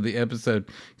much of the episode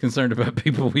concerned about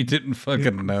people we didn't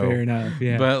fucking know. Fair enough,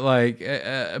 yeah.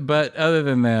 But but other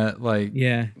than that,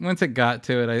 yeah, once it got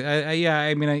to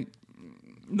it,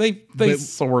 they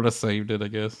sort of saved it, I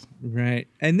guess. Right,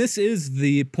 and this is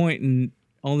the point in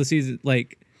all the season,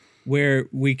 where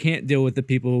we can't deal with the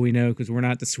people we know because we're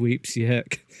not the sweeps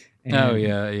yet. And,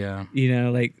 yeah.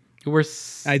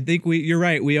 I think you're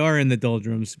right. We are in the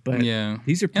doldrums, but yeah,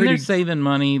 these are pretty. And they're saving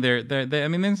money.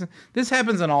 This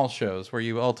happens in all shows where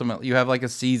you have a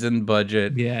season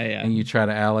budget. Yeah. And you try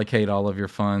to allocate all of your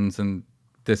funds, and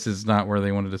this is not where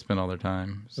they wanted to spend all their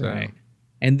time. So. Right.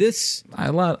 And this,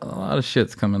 a lot of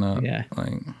shit's coming up. Yeah.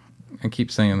 I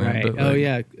keep saying that. Right.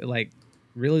 But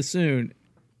really soon.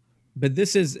 But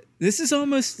this is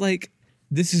almost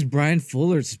this is Brian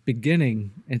Fuller's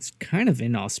beginning. It's kind of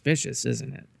inauspicious,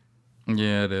 isn't it?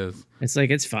 Yeah, it is. It's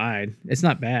it's fine. It's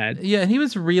not bad. Yeah, he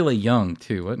was really young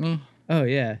too, wasn't he? Oh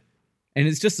yeah, and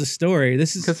it's just a story.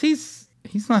 This is because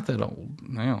he's not that old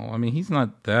now. He's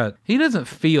not that. He doesn't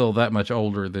feel that much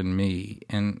older than me,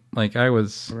 and I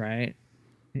was right.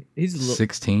 He's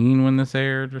 16 when this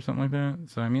aired or something like that.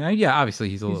 So obviously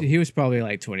he's a little. He was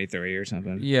probably 23 or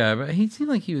something. Yeah, but he seemed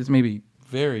like he was maybe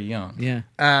very young. Yeah.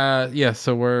 Yeah.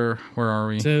 So where are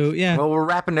we? So yeah. Well, we're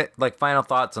wrapping it. Final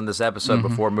thoughts on this episode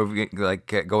before moving,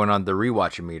 going on the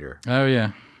rewatch meter. Oh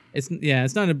yeah. It's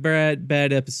not a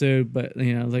bad episode, but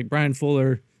Brian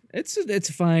Fuller. It's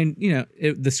fine.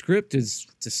 The script it's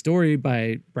a story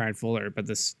by Brian Fuller, but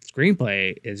the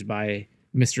screenplay is by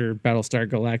Mr. Battlestar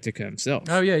Galactica himself.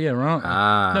 Oh yeah.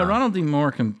 Ronald D.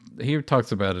 Moore he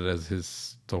talks about it as his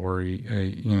story,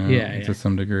 to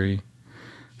some degree.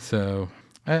 So,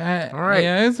 all right,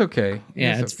 yeah, it's okay.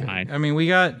 Yeah, it's okay. Fine. We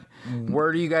got.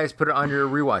 Where do you guys put it on your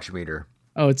rewatch meter?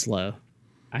 Oh, it's low.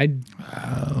 I'd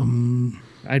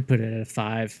put it at a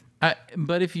 5.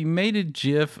 But if you made a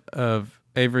GIF of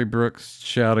Avery Brooks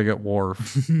shouting at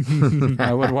Worf.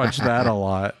 I would watch that a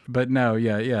lot. But no,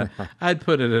 yeah. I'd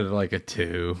put it at like a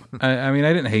 2. I mean,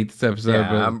 I didn't hate this episode.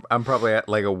 Yeah, but I'm probably at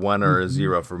like a 1 or a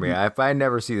 0 for me. If I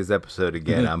never see this episode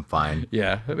again, I'm fine.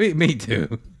 yeah, me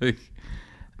too.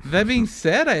 That being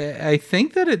said, I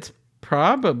think that it's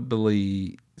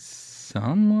probably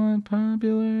somewhat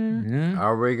popular. Yeah.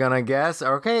 Are we gonna guess?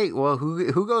 Okay, well,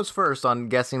 who goes first on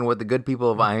guessing what the good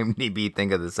people of IMDb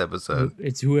think of this episode?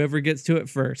 It's whoever gets to it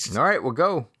first. All right, we'll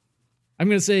go. I'm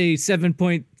gonna say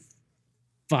 7.5.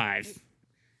 I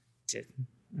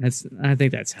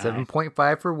think that's high.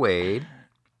 7.5 for Wade.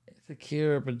 It's a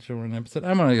Kira Bajorn episode.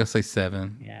 I'm gonna go say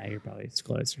 7. Yeah, you're probably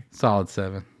closer. Solid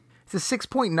 7. It's a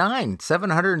 6.9,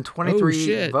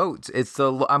 723 votes. It's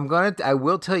I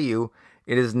will tell you,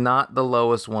 it is not the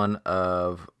lowest one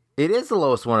of. It is the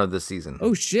lowest one of this season.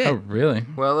 Oh shit! Oh really?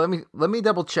 Well, let me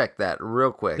double check that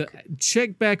real quick.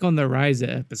 Check back on the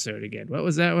Ryza episode again. What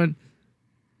was that one?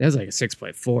 That was like a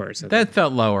 6.4 or something. That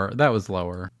felt lower. That was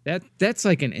lower. That's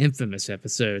like an infamous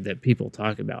episode that people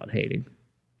talk about hating.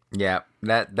 Yeah,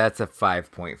 that's a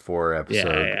 5.4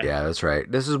 episode. Yeah, that's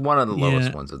right. This is one of the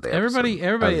lowest ones of the episode.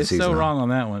 Everybody is so wrong on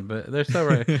that one, but they're so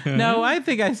right. No, I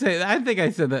think I said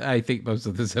that I think most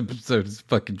of this episode is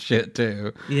fucking shit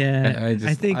too. Yeah, I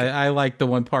think I like the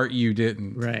one part you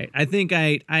didn't. Right. I think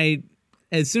I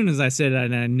as soon as I said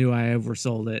it, I knew I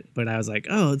oversold it, but I was like,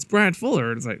 oh, it's Brad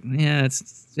Fuller. It's like, yeah,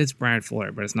 it's Brad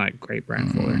Fuller, but it's not great Brad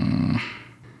Fuller.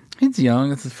 He's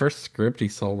young. It's his first script he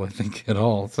sold, I think, at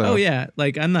all. So. Oh yeah,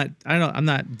 like I'm not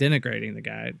denigrating the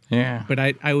guy. Yeah. But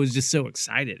I was just so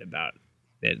excited about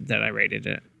it that I rated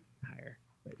it higher.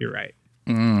 But you're right.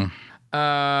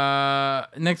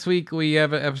 Next week we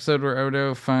have an episode where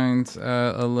Odo finds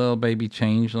a little baby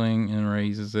changeling and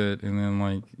raises it, and then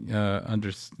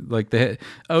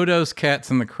Odo's cat's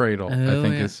in the cradle. I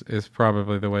think is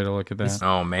probably the way to look at that.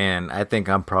 Oh man, I think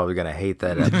I'm probably gonna hate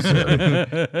that episode.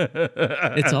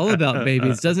 It's all about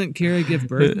babies. Doesn't Kira give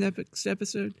birth in that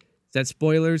episode? Is that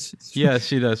spoilers? Yeah,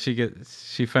 she does.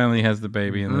 She finally has the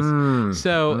baby in this.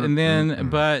 And then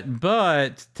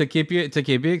but to keep you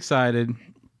excited.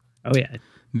 Oh yeah.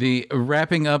 The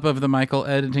wrapping up of the Michael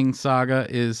editing saga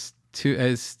is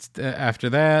after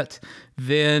that.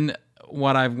 Then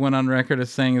what I've went on record as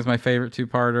saying is my favorite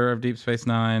 2-parter of Deep Space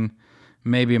Nine,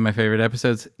 maybe my favorite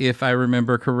episodes, if I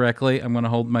remember correctly. I'm going to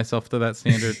hold myself to that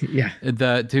standard. Yeah.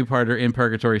 The 2-parter In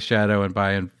Purgatory's Shadow and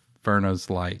By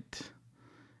Inferno's Light.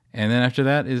 And then after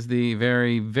that is the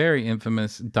very, very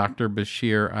infamous Dr.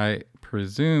 Bashir, I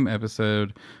presume,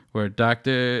 episode where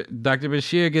Dr.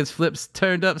 Bashir gets flips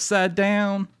turned upside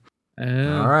down. All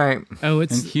right. Oh,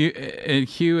 and Hugh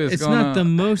is. It's not the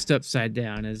most upside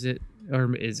down, is it?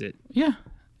 Or is it? Yeah.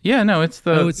 Yeah. No, it's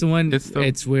the. Oh, it's the one.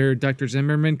 It's where Dr.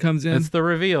 Zimmerman comes in. It's the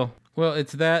reveal. Well,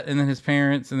 it's that, and then his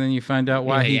parents, and then you find out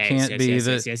why he can't be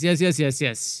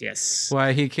Yes.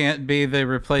 Why he can't be the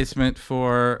replacement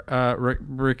for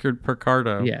Richard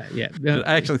Picardo. Yeah.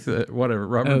 Actually, whatever,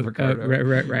 Robert Picardo.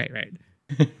 Right.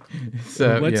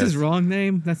 So what's his wrong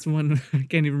name? That's the one I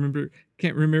can't even remember.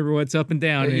 Can't remember what's up and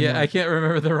down anymore. Yeah, I can't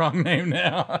remember the wrong name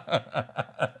now.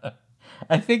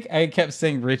 I think I kept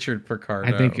saying Richard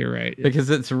Picardo. I think you're right. Because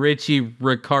it's Richie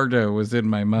Ricardo was in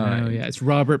my mind. Oh, yeah. It's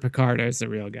Robert Picardo is the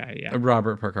real guy, yeah.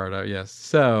 Robert Picardo, yes.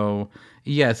 So,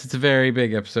 yes, it's a very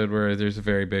big episode where there's a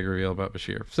very big reveal about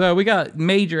Bashir. So, we got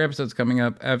major episodes coming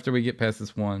up after we get past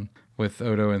this one with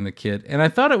Odo and the kid. And I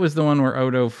thought it was the one where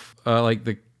Odo,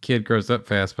 the kid grows up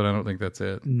fast, but I don't think that's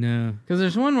it. No. Because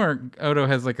there's one where Odo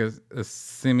has like a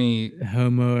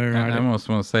homoerotic. I almost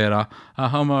want to say it, a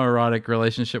homoerotic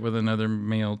relationship with another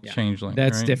male changeling.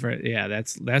 That's right? different. Yeah,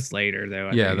 that's later though.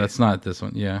 I think. That's not this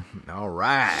one. Yeah. All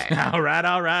right.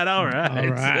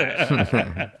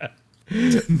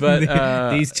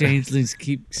 But these changelings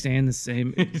keep staying the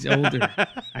same. Older.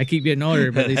 I keep getting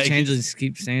older, but these changelings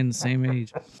keep staying the same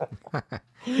age.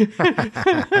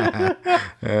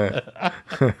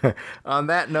 On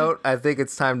that note, I think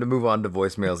it's time to move on to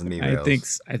voicemails and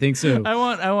emails. I think so. I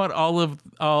want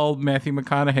all Matthew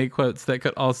McConaughey quotes that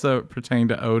could also pertain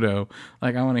to Odo.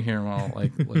 Like I want to hear them all.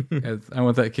 I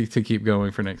want that to keep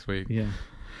going for next week. Yeah.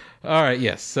 All right.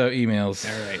 Yes. So emails.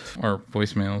 All right. Or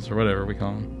voicemails or whatever we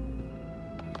call them.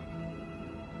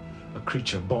 A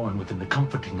creature born within the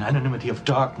comforting anonymity of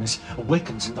darkness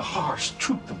awakens in the harsh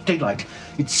truth of daylight.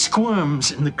 It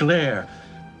squirms in the glare,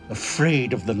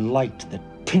 afraid of the light that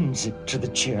pins it to the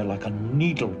chair like a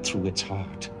needle through its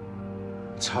heart.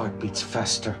 Its heart beats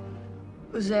faster.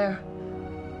 Who's there?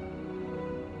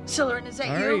 Sillerin, is that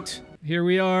you? All right. Here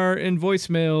we are in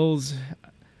voicemails.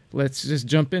 Let's just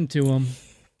jump into them.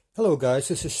 Hello guys,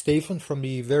 this is Stefan from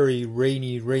the very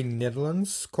rainy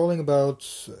Netherlands, calling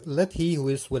about Let He Who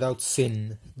Is Without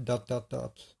Sin, ...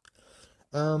 This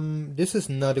is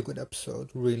not a good episode,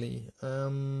 really.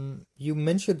 You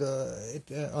mentioned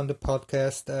it on the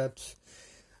podcast that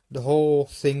the whole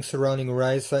thing surrounding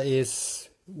Risa is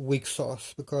weak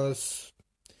sauce, because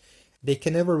they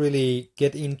can never really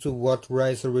get into what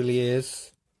Risa really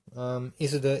is.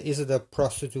 Is it a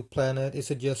prostitute planet?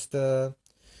 Is it just a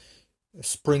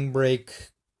spring break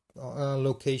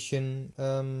location?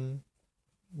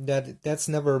 That's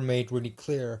never made really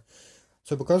clear.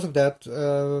 So because of that,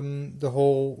 the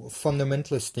whole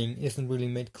fundamentalist thing isn't really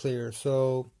made clear.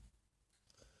 So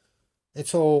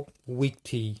it's all weak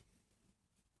tea.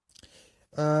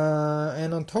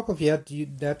 And on top of that, you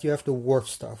have the Worf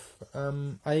stuff.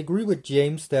 I agree with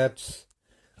James that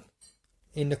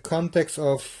in the context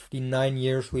of the 9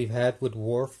 years we've had with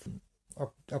Worf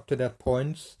up to that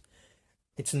point,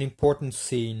 it's an important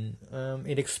scene.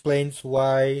 It explains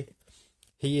why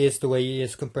he is the way he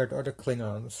is compared to other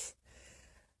Klingons.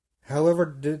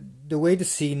 However, the way the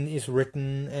scene is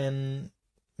written and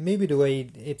maybe the way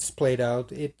it's played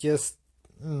out, it just...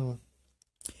 I'm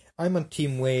on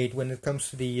Team Wade when it comes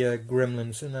to the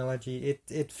Gremlins analogy.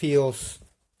 It feels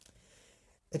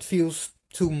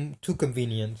too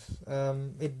convenient.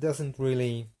 It doesn't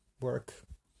really work.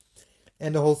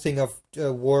 And the whole thing of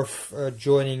Worf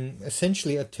joining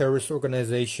essentially a terrorist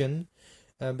organization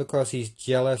because he's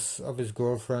jealous of his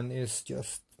girlfriend is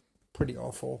just pretty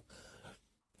awful.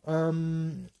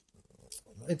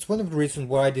 It's one of the reasons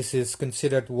why this is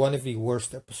considered one of the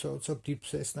worst episodes of Deep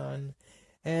Space Nine.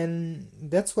 And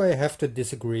that's why I have to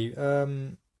disagree.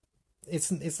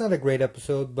 It's not a great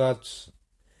episode, but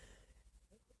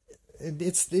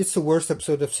it's the worst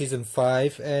episode of season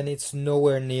 5, and it's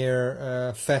nowhere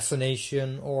near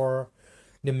Fascination or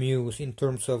The Muse in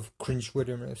terms of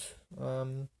cringe-worthiness.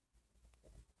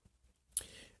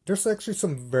 There's actually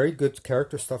some very good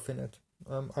character stuff in it.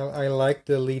 I like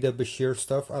the Leda Bashir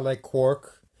stuff. I like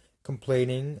Quark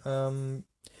complaining. The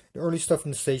early stuff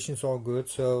in the station is all good,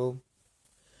 so...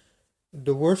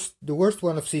 The worst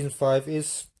one of season 5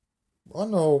 is,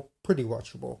 on the whole, pretty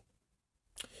watchable.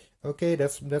 Okay,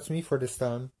 that's me for this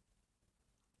time.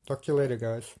 Talk to you later,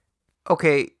 guys.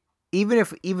 Okay, even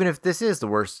if this is the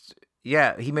worst,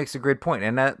 yeah, he makes a great point,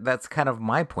 and that's kind of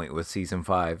my point with season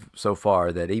 5 so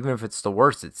far. That even if it's the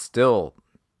worst, it's still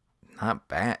not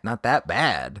that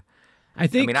bad. I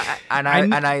think.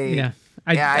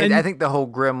 I think the whole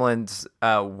Gremlins,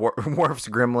 Worf's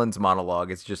Gremlins monologue,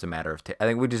 it's just a matter of taste. I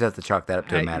think we just have to chalk that up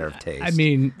to a matter of taste. I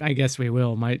mean, I guess we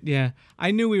will.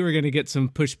 I knew we were going to get some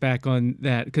pushback on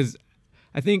that, because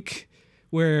I think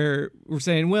where we're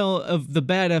saying, well, of the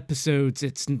bad episodes,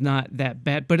 it's not that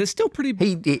bad, but it's still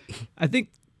pretty. I think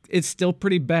it's still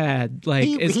pretty bad. Like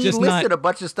he just listed a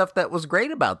bunch of stuff that was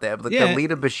great about that, like the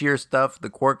Leda Bashir stuff, the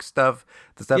Quark stuff,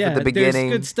 the stuff at the beginning.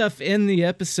 There's good stuff in the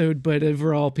episode, but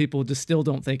overall, people just still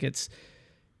don't think it's.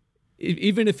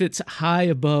 Even if it's high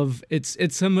above, it's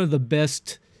some of the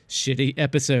best shitty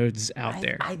episodes out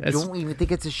there. I don't even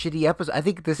think it's a shitty episode. I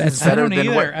think this is better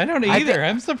than what... I don't either.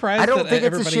 I'm surprised. I don't think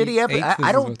it's a shitty episode.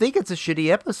 I don't think it's a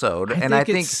shitty episode. I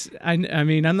think I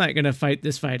mean, I'm not gonna fight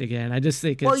this fight again. I just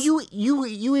think it's... Well,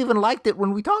 you even liked it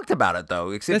when we talked about it,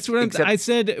 though. That's what I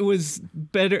said. It was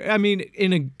better. I mean,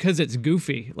 because it's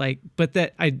goofy. Like, but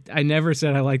that I never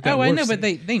said I liked that. Oh, I know, but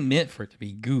they meant for it to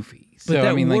be goofy. But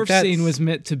that Worf scene was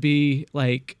meant to be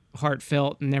like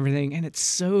heartfelt and everything, and it's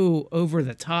so over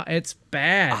the top. It's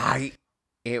bad.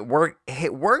 It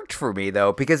worked for me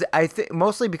though, because I think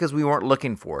mostly because we weren't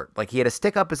looking for it. Like, he had to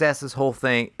stick up his ass this whole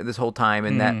time,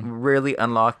 and that really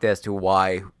unlocked as to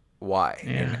why.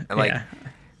 Yeah, and like,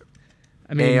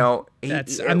 I mean, I'm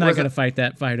not going to fight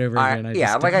that fight over again. I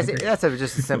said, that's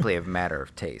just simply a matter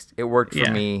of taste. It worked for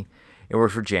me. It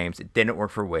worked for James. It didn't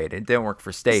work for Wade. It didn't work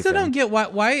for Stephen. I still don't get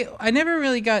why I never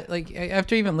really got, like,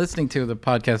 after even listening to the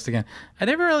podcast again, I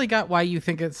never really got why you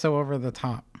think it's so over the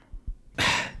top.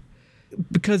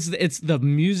 Because the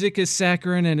music is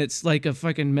saccharine, and it's like a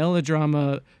fucking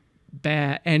melodrama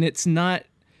and it's not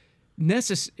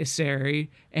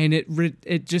necessary, and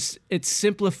it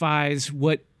simplifies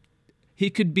what he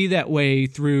could be that way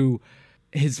through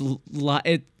his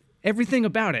everything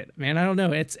about it, man. I don't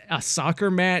know. It's a soccer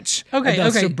match. Okay.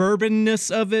 The suburbanness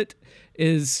of it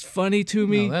is funny to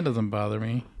me. No, that doesn't bother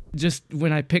me. Just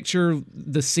when I picture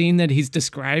the scene that he's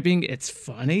describing, it's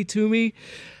funny to me.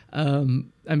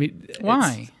 I mean,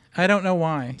 why? I don't know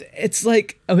why. It's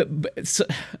like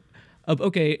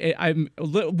okay,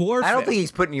 Worf. I don't think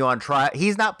he's putting you on trial.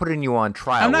 He's not putting you on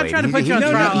trial. I'm not trying to put you on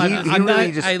trial.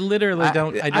 I literally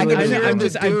don't. I can hear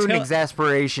the Dune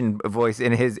exasperation voice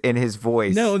in his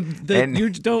voice. No, you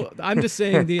don't. I'm just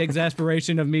saying the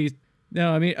exasperation of me.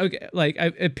 No, I mean, okay, like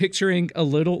I'm picturing a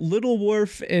little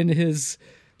Worf in his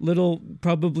little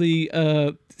probably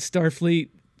Starfleet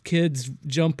kids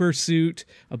jumper suit,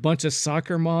 a bunch of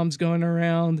soccer moms going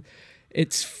around.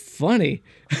 It's funny.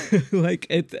 Like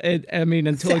I mean,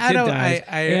 until a kid dies.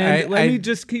 Let me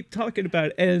just keep talking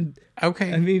about it. And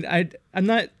okay, I mean, I'm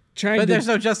not trying. But there's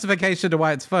no justification to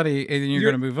why it's funny, and you're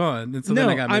going to move on. And so then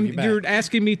I got to move you back. You're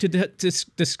asking me to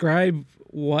describe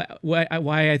why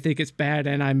I think it's bad,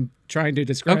 and I'm trying to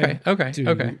describe.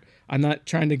 Okay. I'm not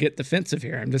trying to get defensive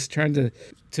here. I'm just trying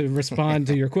to respond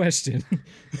to your question.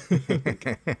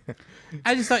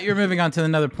 I just thought you were moving on to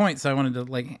another point, so I wanted to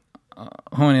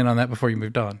hone in on that before you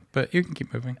moved on. But you can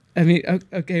keep moving. I mean,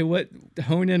 okay,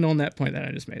 hone in on that point that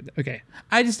I just made. Okay.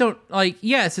 I just don't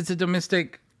yes, it's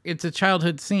a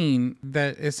childhood scene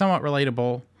that is somewhat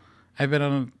relatable. I've been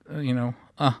on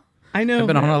I know. I've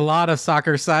been on a lot of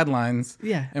soccer sidelines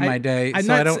in my day,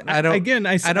 so I don't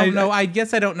know. I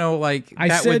guess I don't know.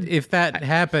 If that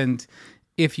happened,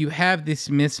 if you have this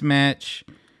mismatch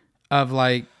of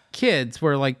kids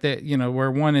where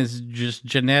where one is just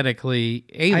genetically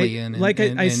alien.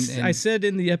 I said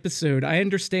in the episode, I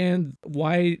understand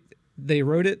why they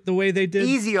wrote it the way they did.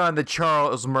 Easy on the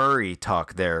Charles Murray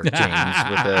talk there,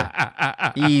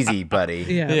 James. Easy, buddy.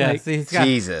 Yeah.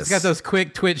 Jesus. He's got those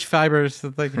quick twitch fibers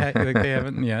that they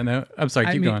haven't. Yeah, no. I'm sorry.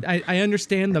 Keep going. I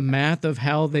understand the math of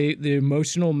how the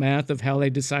emotional math of how they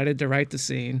decided to write the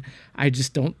scene. I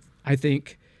just don't. I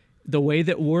think the way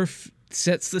that Worf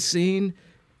sets the scene,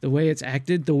 the way it's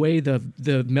acted, the way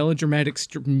the melodramatic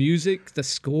music, the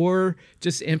score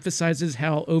just emphasizes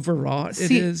how overwrought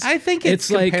it is. I think it's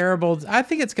comparable. I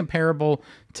think it's comparable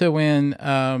to when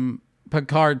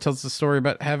Picard tells the story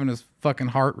about having his fucking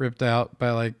heart ripped out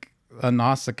by a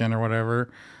Nausicaan or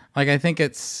whatever. I think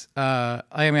it's.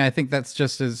 I think that's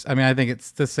just as. I think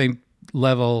it's the same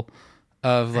level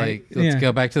of let's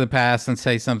go back to the past and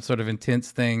say some sort of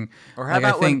intense thing. Or how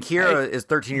about when Kira is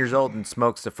 13 years old and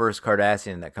smokes the first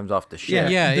Cardassian that comes off the ship?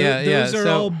 Those are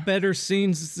all better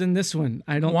scenes than this one.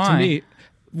 Why? To me.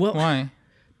 Well, why?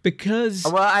 Because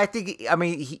I think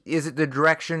is it the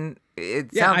direction?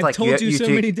 It sounds I've told you so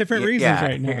many different reasons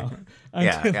right now.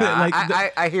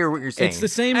 I hear what you're saying. It's the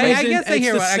same reason. I guess I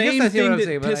hear the same thing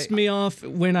that pissed me off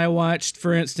when I watched,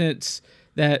 for instance,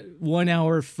 that 1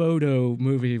 hour photo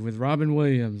movie with Robin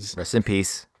Williams. Rest in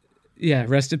peace. Yeah,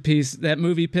 rest in peace. That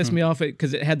movie pissed me off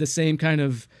because it had the same kind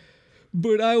of,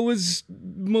 but I was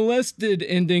molested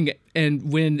ending.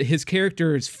 And when his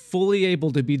character is fully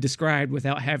able to be described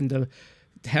without having to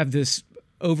have this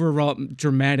overwrought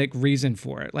dramatic reason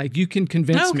for it. You can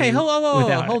convince me. Okay, hold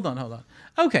on.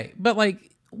 Okay, but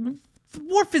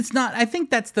Worf is not. I think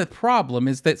that's the problem,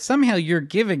 is that somehow you're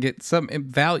giving it some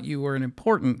value or an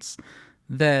importance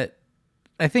that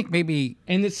I think maybe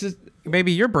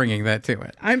you're bringing that to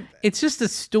it. It's just a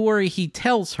story he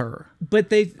tells her,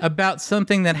 about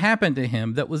something that happened to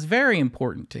him that was very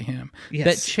important to him,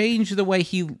 that changed the way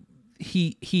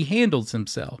he handles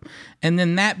himself, and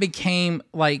then that became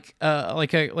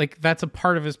that's a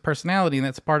part of his personality, and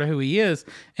that's a part of who he is.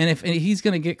 And if he's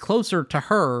going to get closer to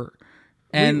her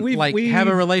and have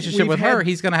a relationship with her,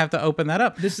 he's going to have to open that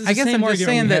up. This is I guess I'm just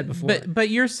saying that, but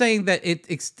you're saying that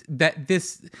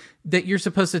that you're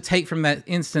supposed to take from that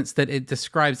instance that it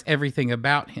describes everything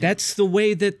about him. That's the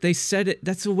way that they said it.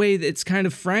 That's the way that it's kind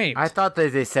of framed. I thought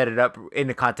that they set it up in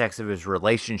the context of his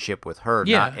relationship with her,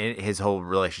 not in his whole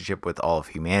relationship with all of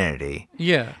humanity.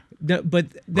 Yeah. No, but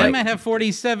they might have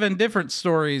 47 different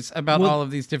stories about all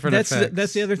of these different effects.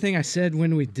 That's the other thing I said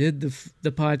when we did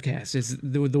the podcast, is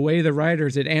the way the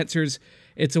writers,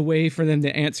 it's a way for them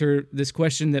to answer this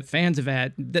question that fans have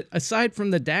had, that aside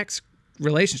from the Dax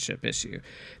relationship issue,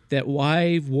 that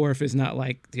why Worf is not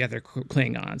like the other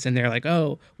Klingons, and they're like,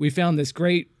 oh, we found this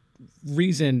great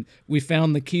reason, we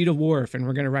found the key to Worf, and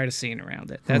we're going to write a scene around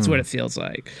it. That's what it feels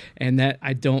like, and that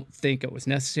I don't think it was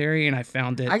necessary, and I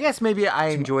found it. I guess maybe I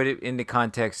enjoyed it in the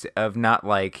context of not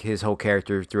his whole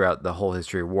character throughout the whole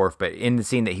history of Worf, but in the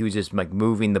scene that he was just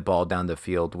moving the ball down the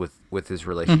field with his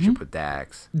relationship with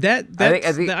Dax.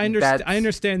 I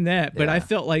understand that, but I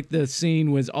felt like the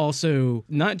scene was also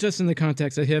not just in the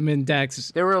context of him and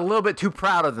Dax. They were a little bit too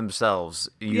proud of themselves.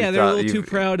 They're a little too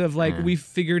proud of we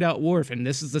figured out Worf, and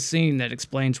this is the scene that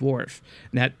explains Worf.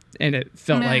 And it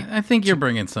felt like I think you're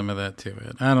bringing some of that to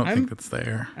it. I don't think it's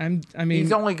there. I mean,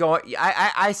 he's only going.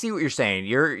 I see what you're saying.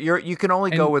 You can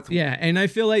only go with and I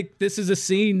feel like this is a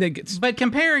scene that gets. But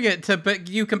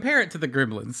you compare it to the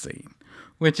Gremlins scene,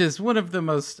 which is one of the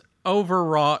most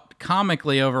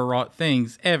comically overwrought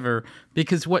things ever,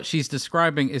 because what she's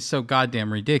describing is so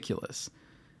goddamn ridiculous.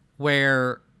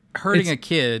 Where hurting a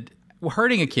kid,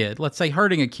 let's say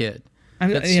hurting a kid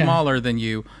that's smaller than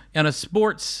you in a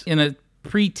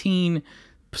preteen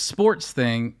sports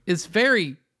thing is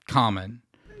very common.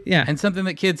 Yeah. And something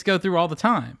that kids go through all the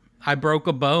time. I broke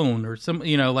a bone or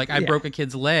I broke a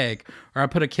kid's leg, or I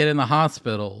put a kid in the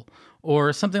hospital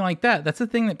or something like that. That's a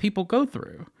thing that people go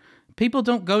through. People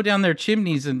don't go down their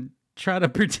chimneys and try to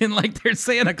pretend like they're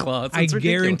Santa Claus. I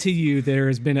guarantee you there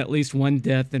has been at least one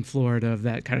death in Florida of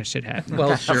that kind of shit happening.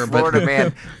 Well, sure, Florida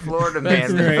man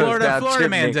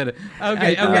did it.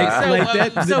 Okay.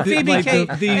 So Phoebe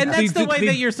Cates, and that's the way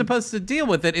that you're supposed to deal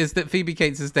with it, is that Phoebe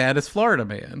Cates' dad is Florida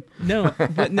man. No,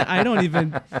 but I don't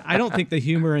think the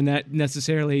humor in that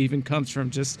necessarily even comes from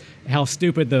just how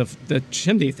stupid the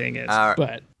chimney thing is.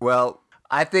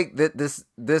 I think that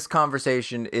this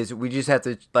conversation is, we just have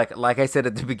to, like I said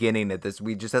at the beginning of this,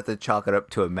 we just have to chalk it up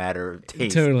to a matter of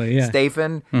taste. Totally, yeah.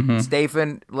 Stephen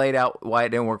laid out why it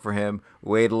didn't work for him.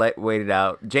 Wade it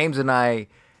out. James and I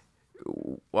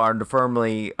are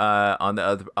firmly on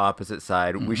the opposite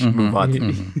side. We should move on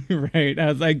to right. I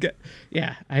was like,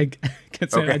 yeah, I can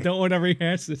say I don't want to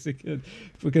rehash this again.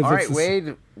 Because all right,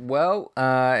 Wade. Well,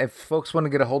 if folks want to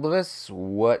get a hold of us,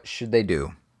 what should they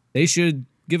do? They should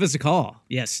give us a call.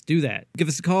 Yes, do that. Give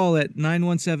us a call at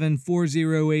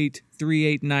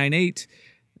 917-408-3898.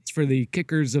 It's for the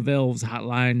Kickers of Elves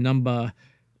hotline number.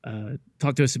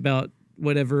 Talk to us about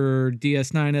whatever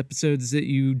DS9 episodes that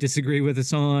you disagree with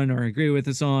us on or agree with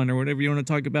us on, or whatever you want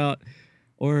to talk about.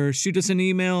 Or shoot us an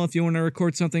email if you want to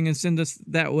record something and send us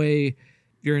that way, if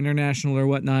you're international or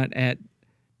whatnot, at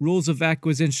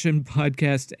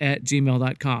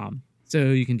rulesofacquisitionpodcast@gmail.com. So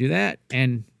you can do that.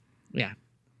 And yeah.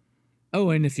 Oh,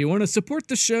 and if you want to support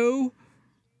the show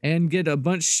and get a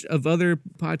bunch of other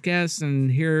podcasts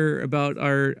and hear about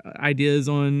our ideas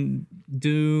on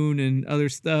Dune and other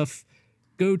stuff,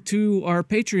 go to our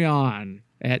Patreon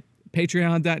at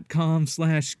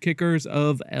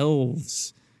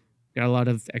patreon.com/kickersofelves. Got a lot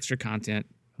of extra content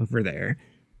over there.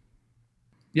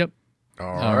 Yep.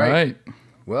 All right.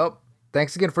 Well,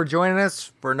 thanks again for joining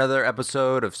us for another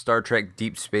episode of Star Trek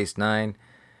Deep Space Nine.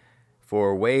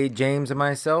 For Wade, James, and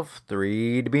myself,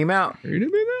 3 to beam out. Bloop,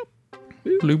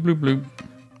 bloop, bloop.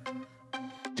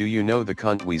 Do you know the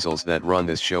cunt weasels that run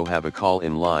this show have a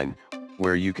call-in line,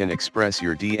 where you can express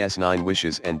your DS9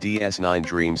 wishes and DS9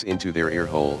 dreams into their ear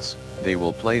holes? They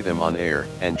will play them on air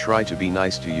and try to be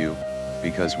nice to you,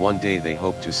 because one day they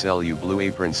hope to sell you Blue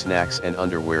Apron snacks and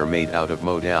underwear made out of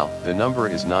modal. The number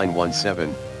is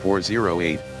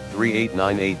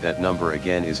 917-408-3898. That number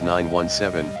again is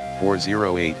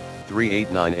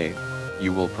 917-408-3898.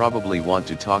 You will probably want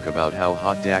to talk about how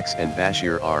hot Dax and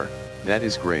Bashir are. That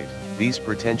is great. These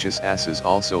pretentious asses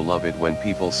also love it when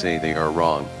people say they are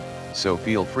wrong. So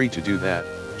feel free to do that.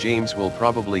 James will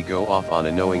probably go off on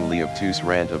a knowingly obtuse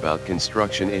rant about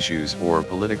construction issues or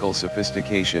political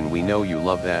sophistication. We know you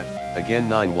love that. Again,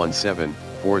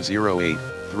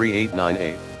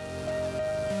 917-408-3898.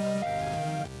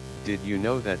 Did you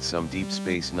know that some Deep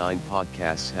Space Nine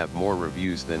podcasts have more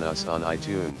reviews than us on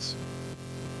iTunes?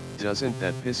 Doesn't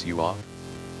that piss you off?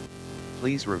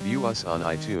 Please review us on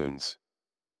iTunes.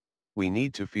 We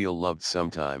need to feel loved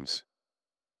sometimes.